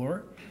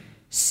 therefore,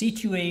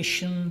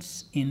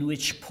 situations in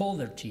which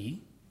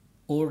poverty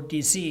or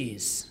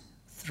disease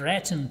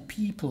threaten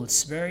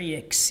people's very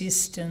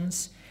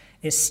existence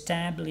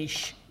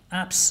establish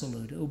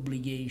absolute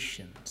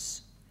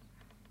obligations.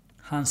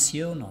 Hans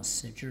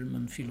Jonas, a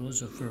German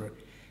philosopher,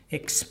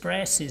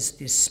 expresses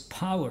this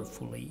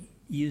powerfully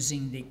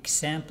using the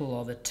example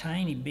of a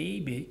tiny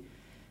baby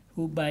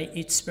who, by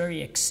its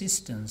very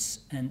existence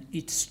and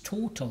its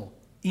total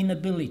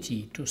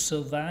inability to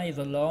survive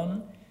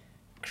alone,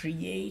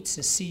 creates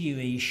a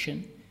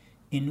situation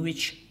in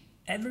which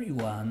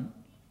everyone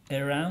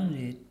around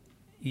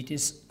it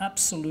is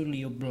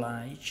absolutely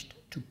obliged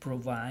to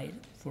provide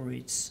for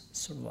its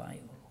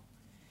survival.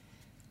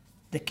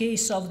 The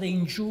case of the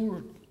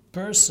injured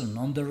person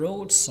on the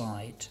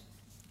roadside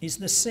is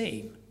the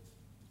same.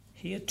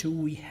 Here too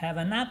we have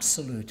an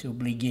absolute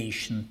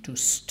obligation to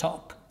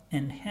stop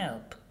and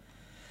help.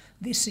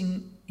 This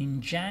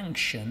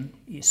injunction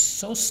is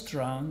so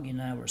strong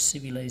in our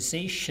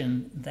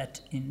civilization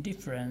that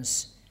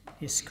indifference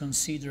is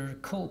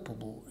considered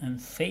culpable and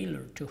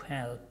failure to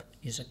help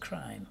is a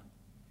crime.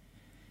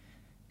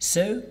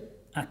 So,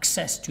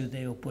 access to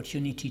the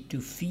opportunity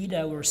to feed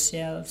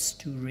ourselves,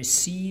 to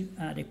receive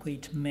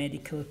adequate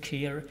medical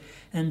care,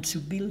 and to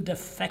build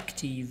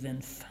effective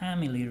and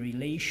family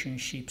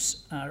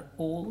relationships are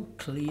all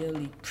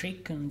clearly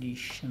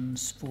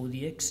preconditions for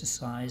the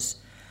exercise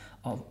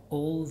of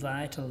all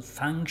vital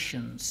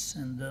functions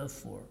and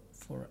therefore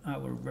for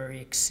our very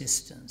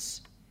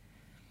existence.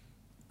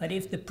 But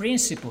if the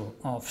principle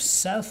of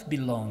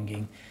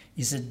self-belonging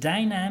is a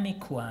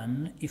dynamic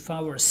one, if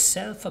our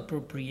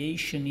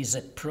self-appropriation is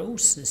a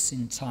process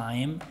in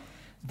time,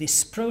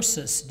 this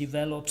process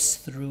develops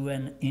through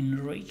an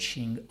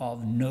enriching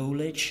of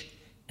knowledge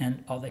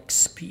and of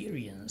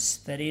experience,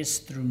 that is,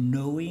 through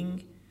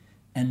knowing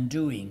and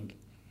doing.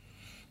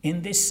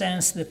 In this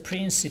sense, the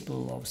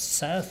principle of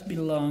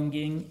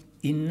self-belonging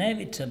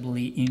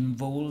inevitably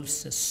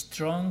involves a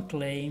strong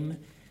claim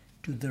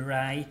to the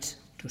right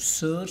to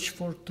search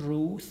for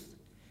truth,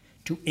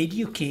 to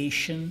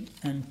education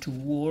and to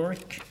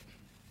work,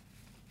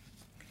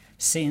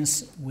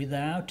 since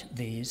without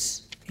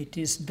this it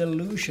is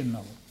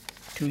delusional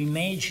to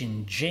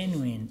imagine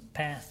genuine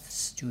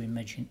paths to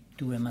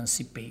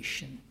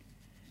emancipation.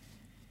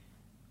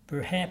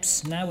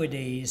 Perhaps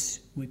nowadays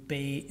we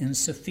pay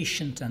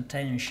insufficient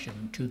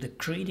attention to the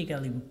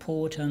critical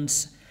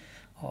importance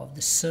of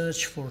the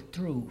search for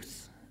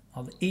truth,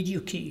 of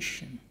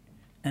education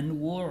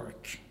and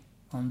work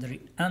on the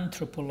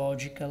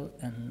anthropological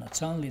and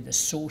not only the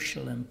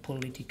social and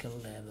political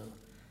level.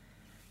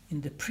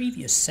 In the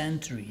previous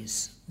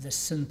centuries, the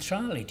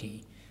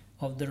centrality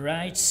of the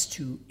rights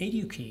to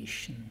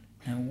education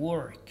and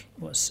work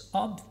was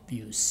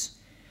obvious.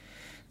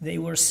 They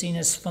were seen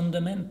as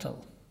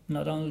fundamental,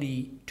 not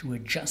only to a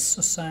just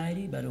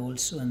society, but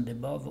also and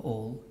above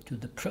all to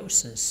the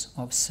process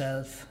of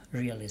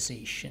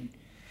self-realization.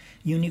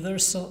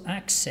 Universal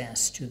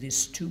access to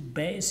these two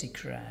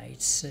basic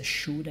rights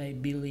should, I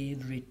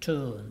believe,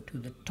 return to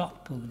the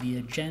top of the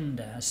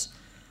agendas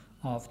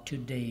of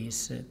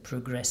today's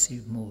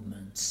progressive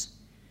movements.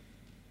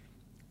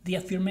 The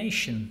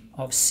affirmation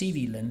of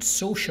civil and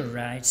social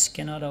rights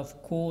cannot,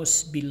 of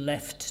course, be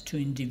left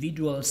to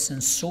individuals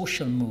and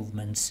social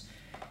movements.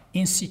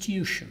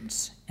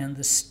 Institutions and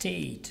the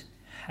state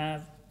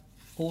have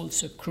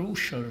also a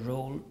crucial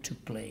role to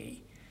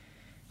play.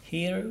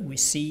 Here we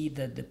see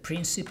that the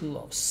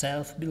principle of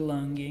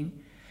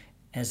self-belonging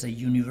as a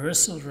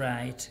universal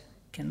right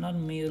cannot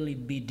merely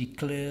be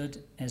declared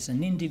as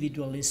an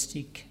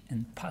individualistic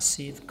and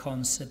passive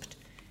concept.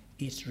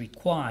 It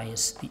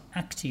requires the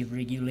active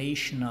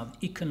regulation of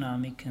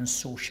economic and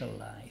social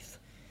life,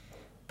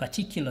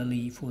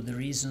 particularly for the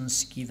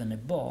reasons given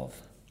above,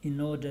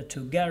 in order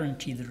to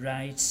guarantee the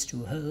rights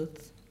to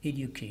health,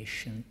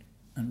 education,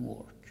 and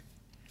work.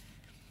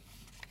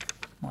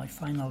 My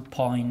final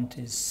point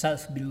is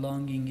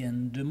self-belonging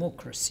and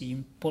democracy.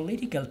 In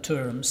political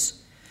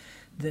terms,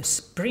 this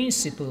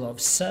principle of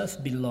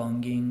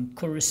self-belonging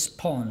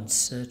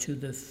corresponds to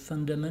the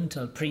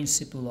fundamental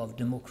principle of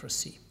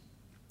democracy,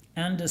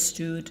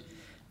 understood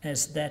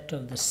as that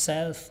of the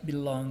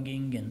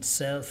self-belonging and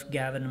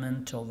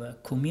self-government of a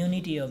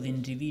community of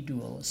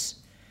individuals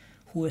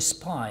who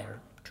aspire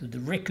to the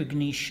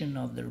recognition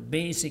of their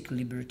basic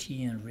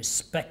liberty and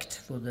respect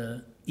for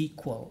their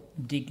equal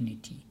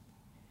dignity.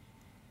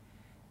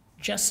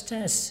 Just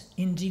as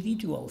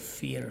individuals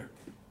fear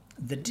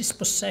the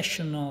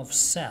dispossession of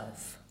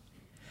self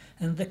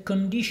and the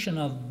condition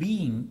of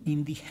being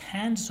in the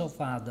hands of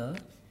others,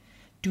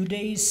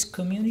 today's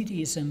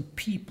communities and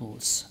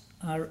peoples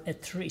are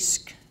at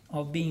risk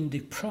of being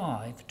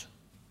deprived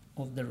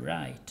of the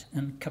right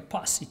and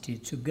capacity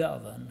to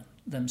govern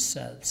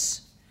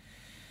themselves.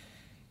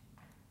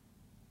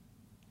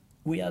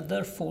 We are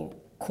therefore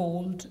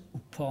called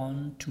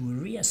upon to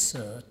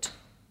reassert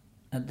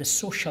at the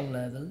social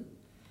level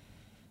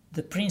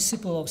the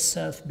principle of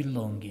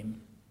self-belonging,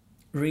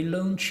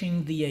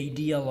 relaunching the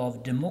ideal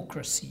of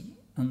democracy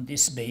on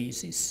this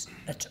basis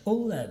at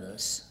all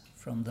levels,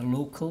 from the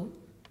local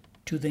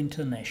to the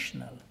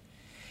international,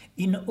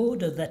 in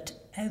order that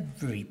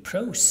every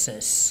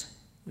process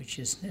which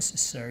is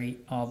necessary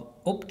of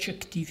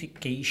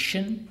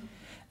objectification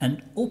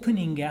and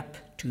opening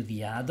up to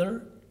the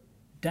other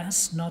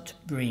does not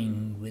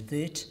bring with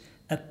it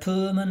a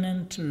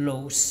permanent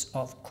loss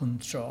of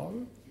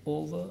control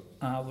over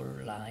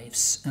our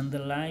lives and the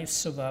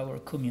lives of our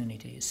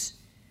communities.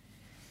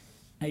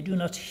 I do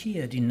not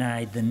here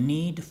deny the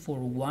need for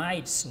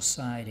wide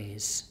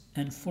societies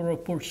and for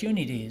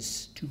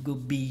opportunities to go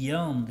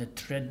beyond the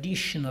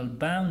traditional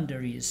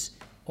boundaries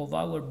of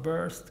our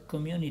birth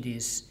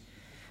communities,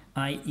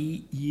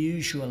 i.e.,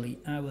 usually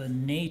our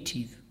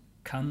native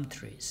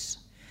countries.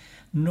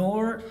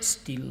 Nor,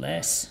 still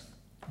less,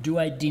 do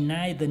I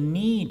deny the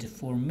need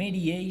for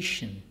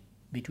mediation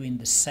between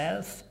the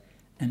self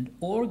and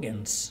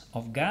organs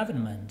of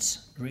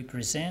governments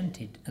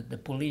represented at the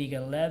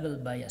political level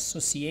by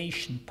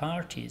association,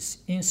 parties,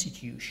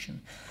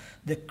 institutions.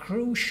 The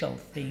crucial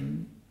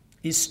thing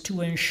is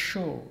to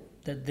ensure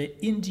that the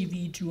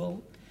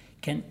individual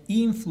can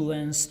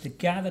influence the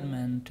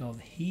government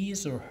of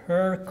his or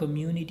her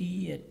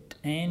community at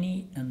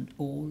any and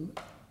all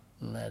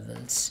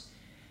levels.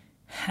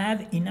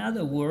 Have, in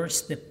other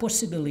words, the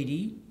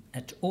possibility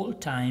at all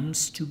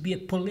times to be a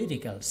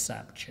political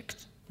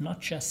subject,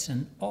 not just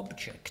an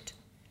object,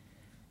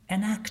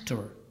 an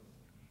actor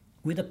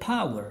with a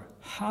power,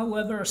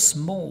 however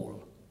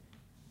small,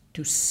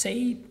 to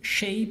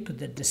shape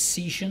the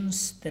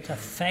decisions that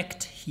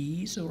affect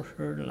his or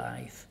her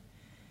life.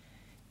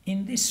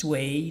 In this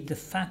way, the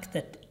fact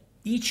that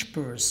each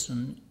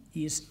person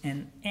is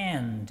an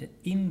end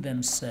in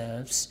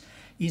themselves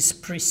is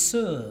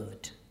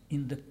preserved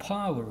in the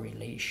power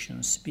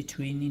relations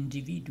between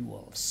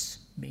individuals,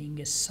 being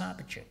a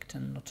subject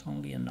and not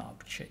only an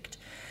object.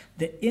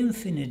 The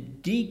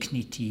infinite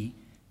dignity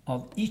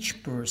of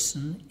each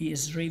person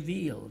is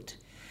revealed,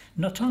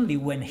 not only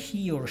when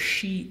he or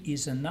she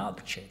is an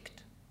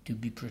object to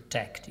be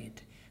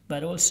protected,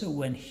 but also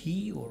when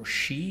he or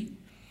she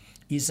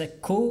is a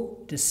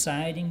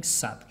co-deciding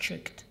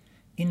subject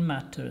in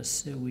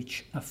matters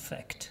which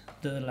affect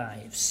their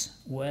lives,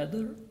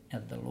 whether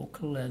at the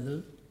local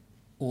level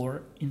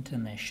or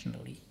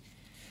internationally.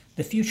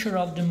 The future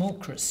of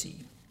democracy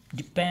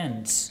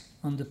depends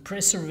on the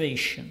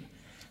preservation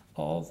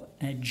of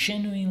a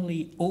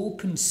genuinely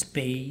open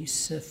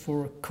space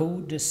for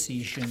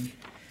co-decision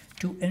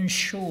to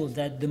ensure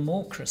that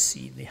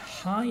democracy, the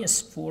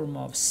highest form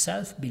of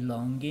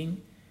self-belonging,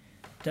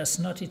 does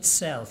not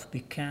itself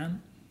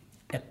become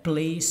a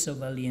place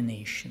of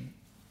alienation,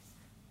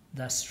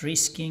 thus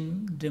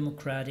risking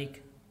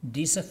democratic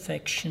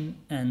disaffection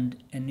and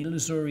an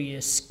illusory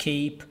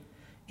escape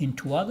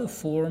into other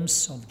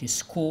forms of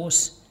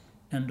discourse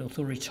and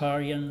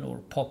authoritarian or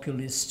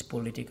populist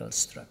political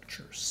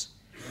structures.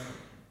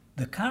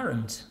 The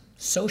current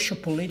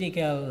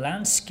socio-political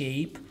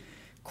landscape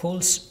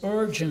calls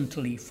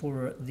urgently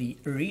for the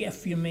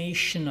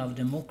reaffirmation of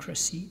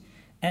democracy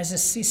as a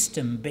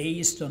system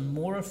based on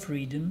moral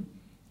freedom,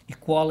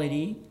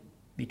 equality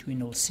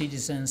between all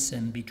citizens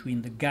and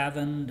between the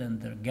governed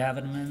and their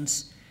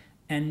governments,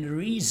 and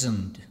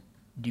reasoned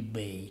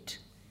debate.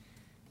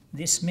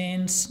 This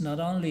means not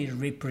only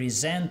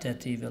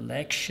representative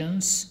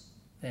elections,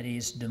 that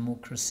is,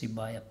 democracy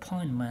by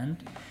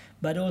appointment,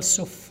 but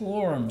also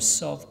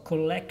forms of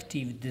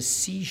collective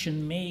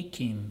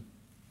decision-making,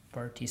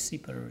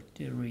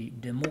 participatory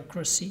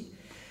democracy,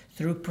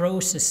 through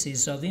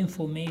processes of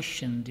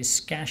information,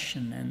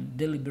 discussion, and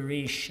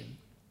deliberation,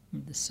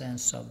 in the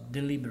sense of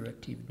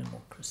deliberative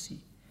democracy.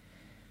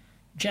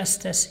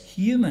 Just as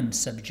human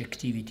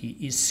subjectivity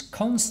is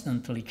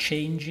constantly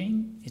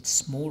changing,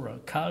 its moral,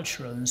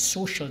 cultural, and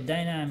social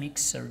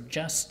dynamics are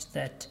just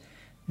that,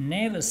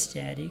 never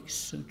static,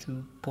 so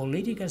too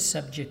political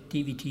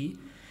subjectivity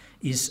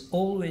is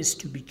always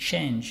to be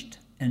changed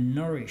and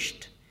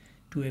nourished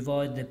to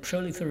avoid the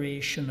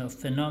proliferation of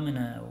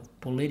phenomena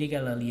of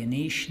political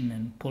alienation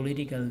and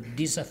political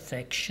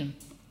disaffection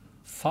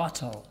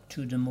fatal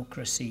to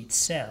democracy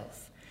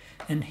itself.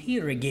 And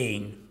here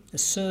again, the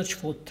search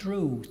for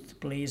truth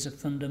plays a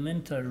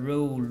fundamental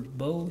role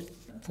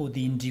both for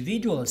the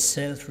individual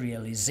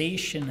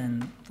self-realization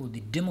and for the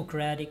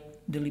democratic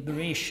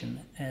deliberation.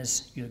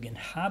 As Jürgen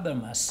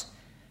Habermas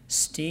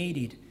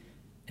stated,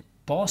 a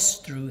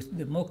post-truth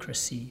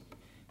democracy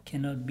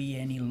cannot be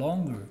any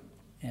longer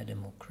a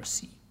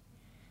democracy.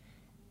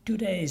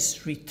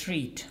 Today's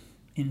retreat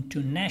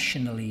into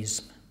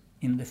nationalism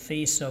in the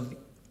face of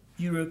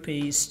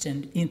Europeist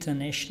and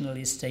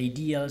internationalist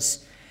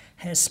ideals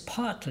has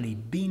partly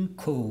been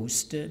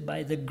caused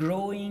by the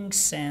growing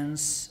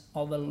sense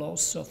of a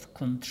loss of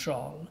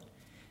control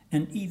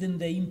and even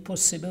the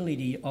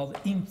impossibility of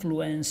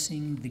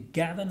influencing the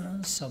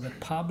governance of a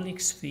public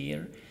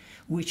sphere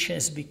which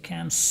has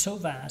become so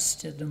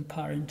vast and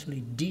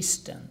apparently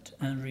distant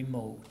and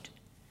remote.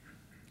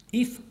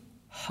 If,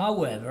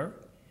 however,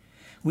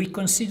 we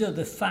consider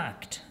the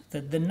fact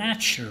that the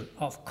nature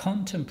of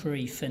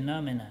contemporary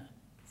phenomena,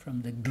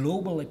 from the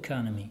global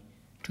economy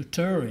to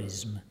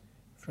terrorism,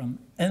 from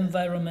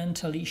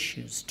environmental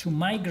issues to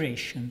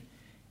migration,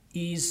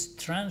 is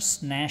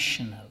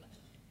transnational,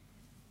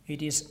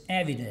 it is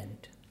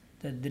evident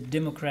that the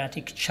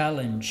democratic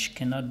challenge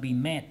cannot be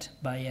met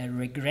by a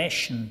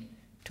regression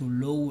to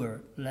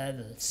lower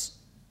levels,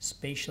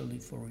 especially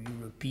for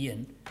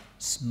European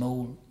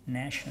small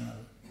national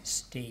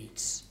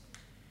states.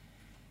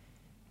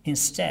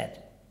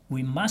 Instead,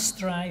 we must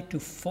try to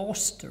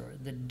foster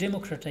the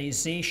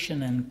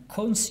democratization and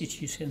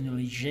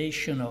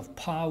constitutionalization of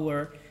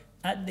power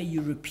at the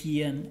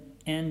European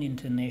and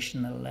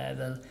international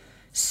level,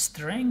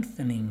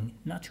 strengthening,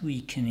 not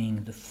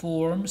weakening, the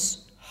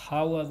forms,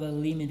 however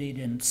limited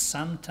and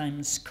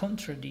sometimes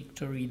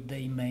contradictory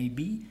they may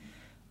be,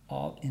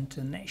 of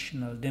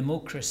international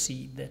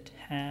democracy that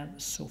have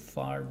so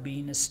far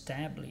been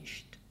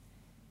established.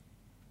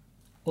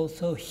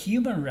 Although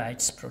human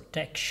rights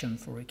protection,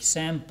 for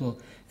example,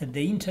 at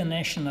the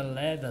international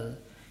level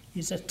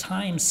is at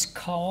times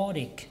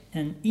chaotic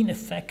and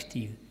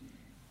ineffective,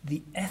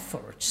 the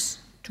efforts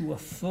to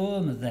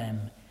affirm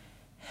them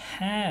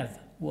have,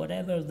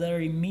 whatever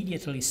their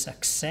immediately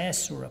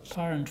success or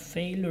apparent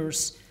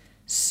failures,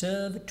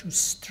 serve to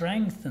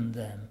strengthen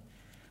them,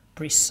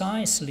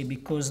 precisely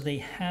because they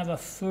have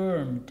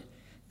affirmed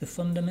the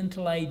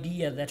fundamental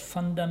idea that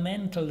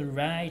fundamental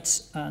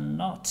rights are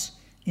not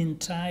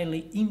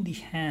entirely in the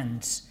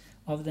hands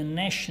of the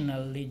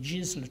national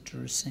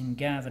legislatures and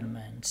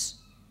governments.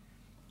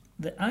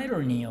 The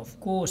irony, of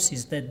course,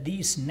 is that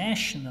these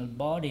national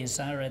bodies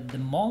are at the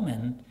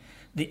moment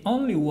the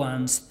only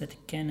ones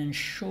that can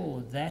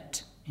ensure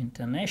that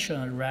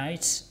international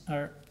rights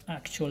are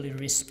actually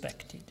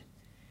respected.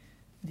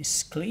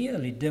 This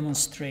clearly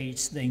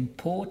demonstrates the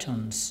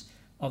importance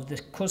of the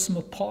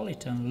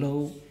cosmopolitan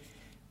law,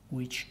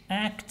 which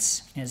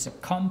acts as a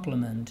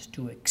complement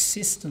to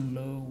existing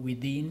law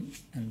within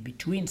and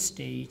between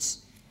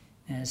states,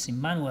 as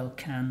Immanuel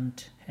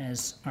Kant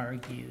has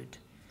argued.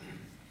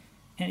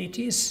 And it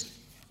is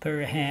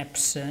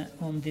perhaps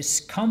on this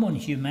common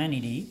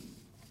humanity,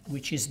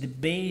 which is the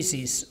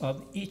basis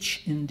of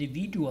each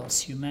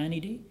individual's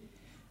humanity,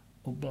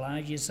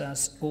 obliges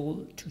us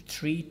all to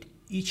treat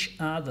each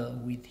other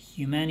with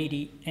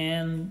humanity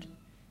and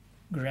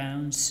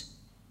grounds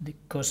the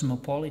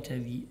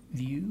cosmopolitan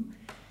view.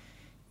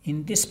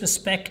 In this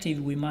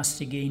perspective, we must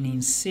again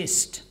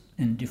insist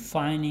in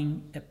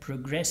defining a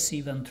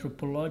progressive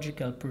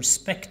anthropological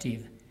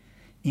perspective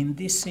in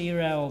this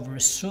era of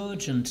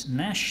resurgent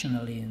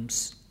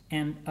nationalisms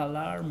and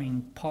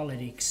alarming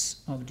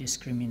politics of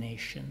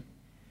discrimination.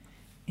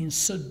 In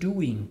so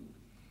doing,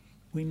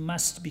 we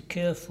must be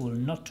careful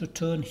not to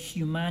turn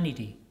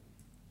humanity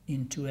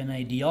into an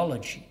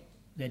ideology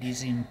that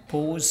is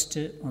imposed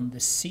on the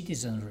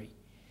citizenry,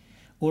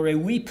 or a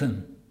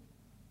weapon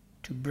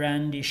to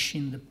brandish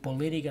in the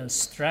political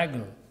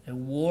struggle, a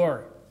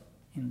war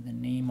in the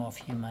name of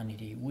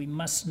humanity. We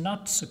must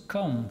not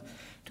succumb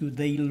to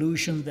the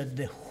illusion that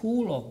the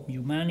whole of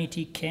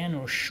humanity can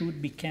or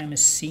should become a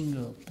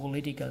single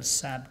political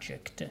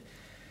subject.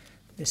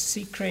 The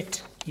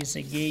secret is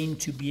again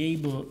to be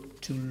able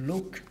to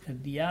look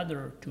at the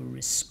other, to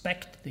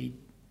respect the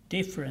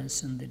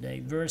difference and the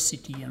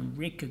diversity and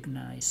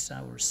recognize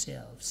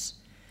ourselves.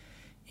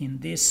 In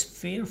these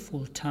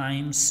fearful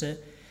times,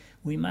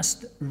 we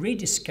must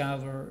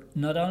rediscover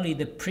not only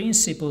the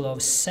principle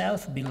of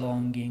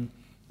self-belonging,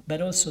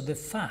 but also the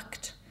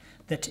fact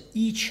that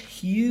each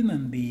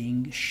human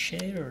being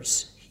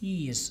shares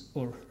his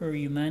or her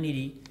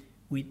humanity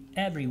with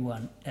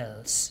everyone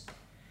else.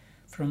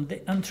 From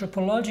the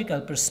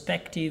anthropological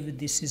perspective,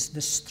 this is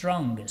the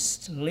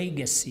strongest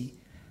legacy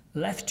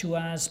left to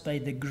us by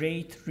the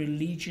great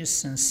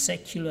religious and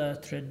secular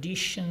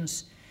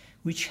traditions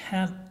which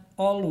have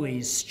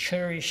always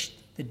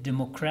cherished the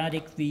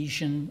democratic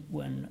vision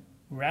when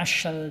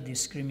racial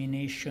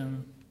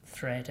discrimination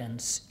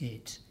threatens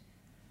it.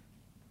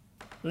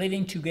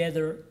 Living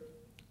together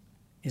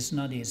is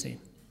not easy.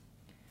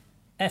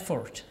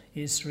 Effort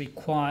is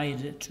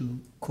required to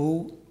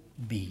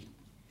co-be.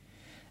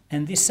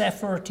 And this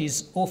effort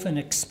is often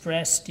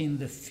expressed in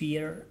the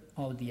fear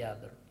of the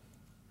other.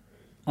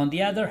 On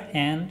the other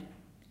hand,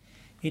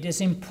 it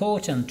is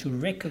important to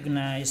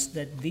recognize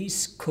that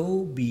this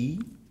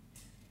co-be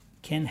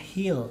can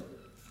heal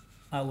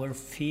our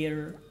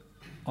fear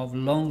of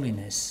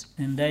loneliness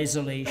and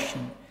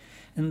isolation,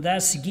 and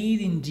thus give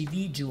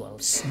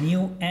individuals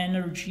new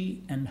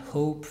energy and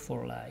hope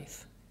for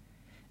life.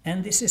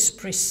 And this is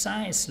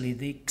precisely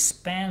the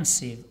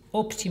expansive,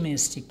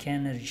 optimistic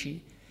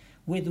energy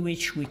with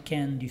which we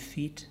can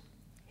defeat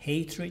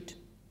hatred,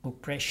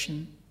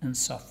 oppression, and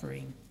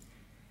suffering.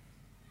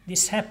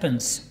 This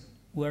happens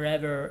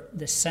wherever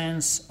the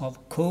sense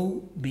of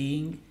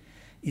co-being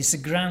is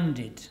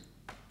grounded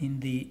in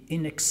the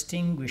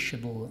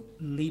inextinguishable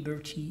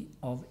liberty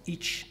of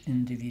each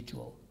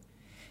individual,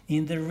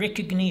 in the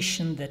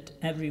recognition that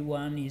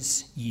everyone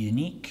is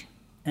unique,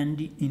 and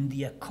in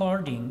the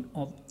according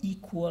of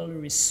equal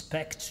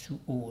respect to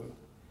all.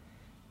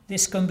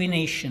 This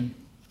combination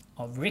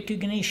of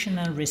recognition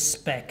and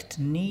respect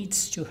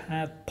needs to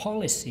have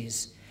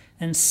policies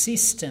and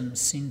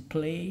systems in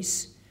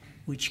place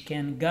which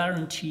can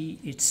guarantee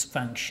its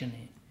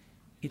functioning.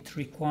 It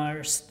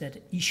requires that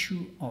the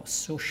issue of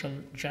social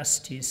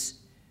justice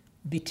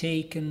be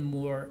taken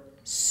more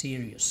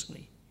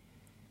seriously.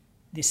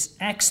 This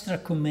extra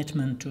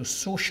commitment to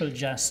social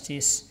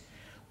justice,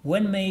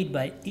 when made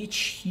by each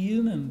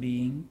human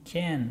being,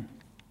 can,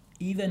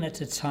 even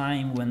at a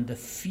time when the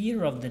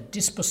fear of the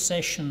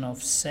dispossession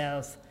of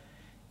self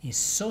is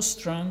so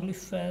strongly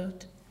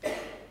felt,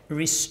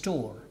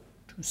 restore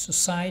to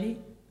society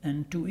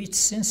and to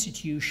its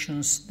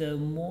institutions the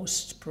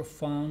most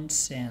profound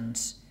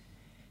sense,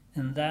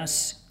 and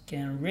thus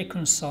can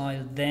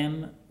reconcile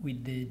them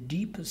with the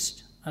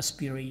deepest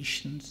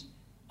aspirations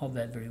of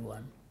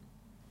everyone.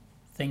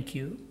 Thank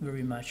you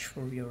very much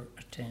for your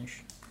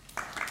attention.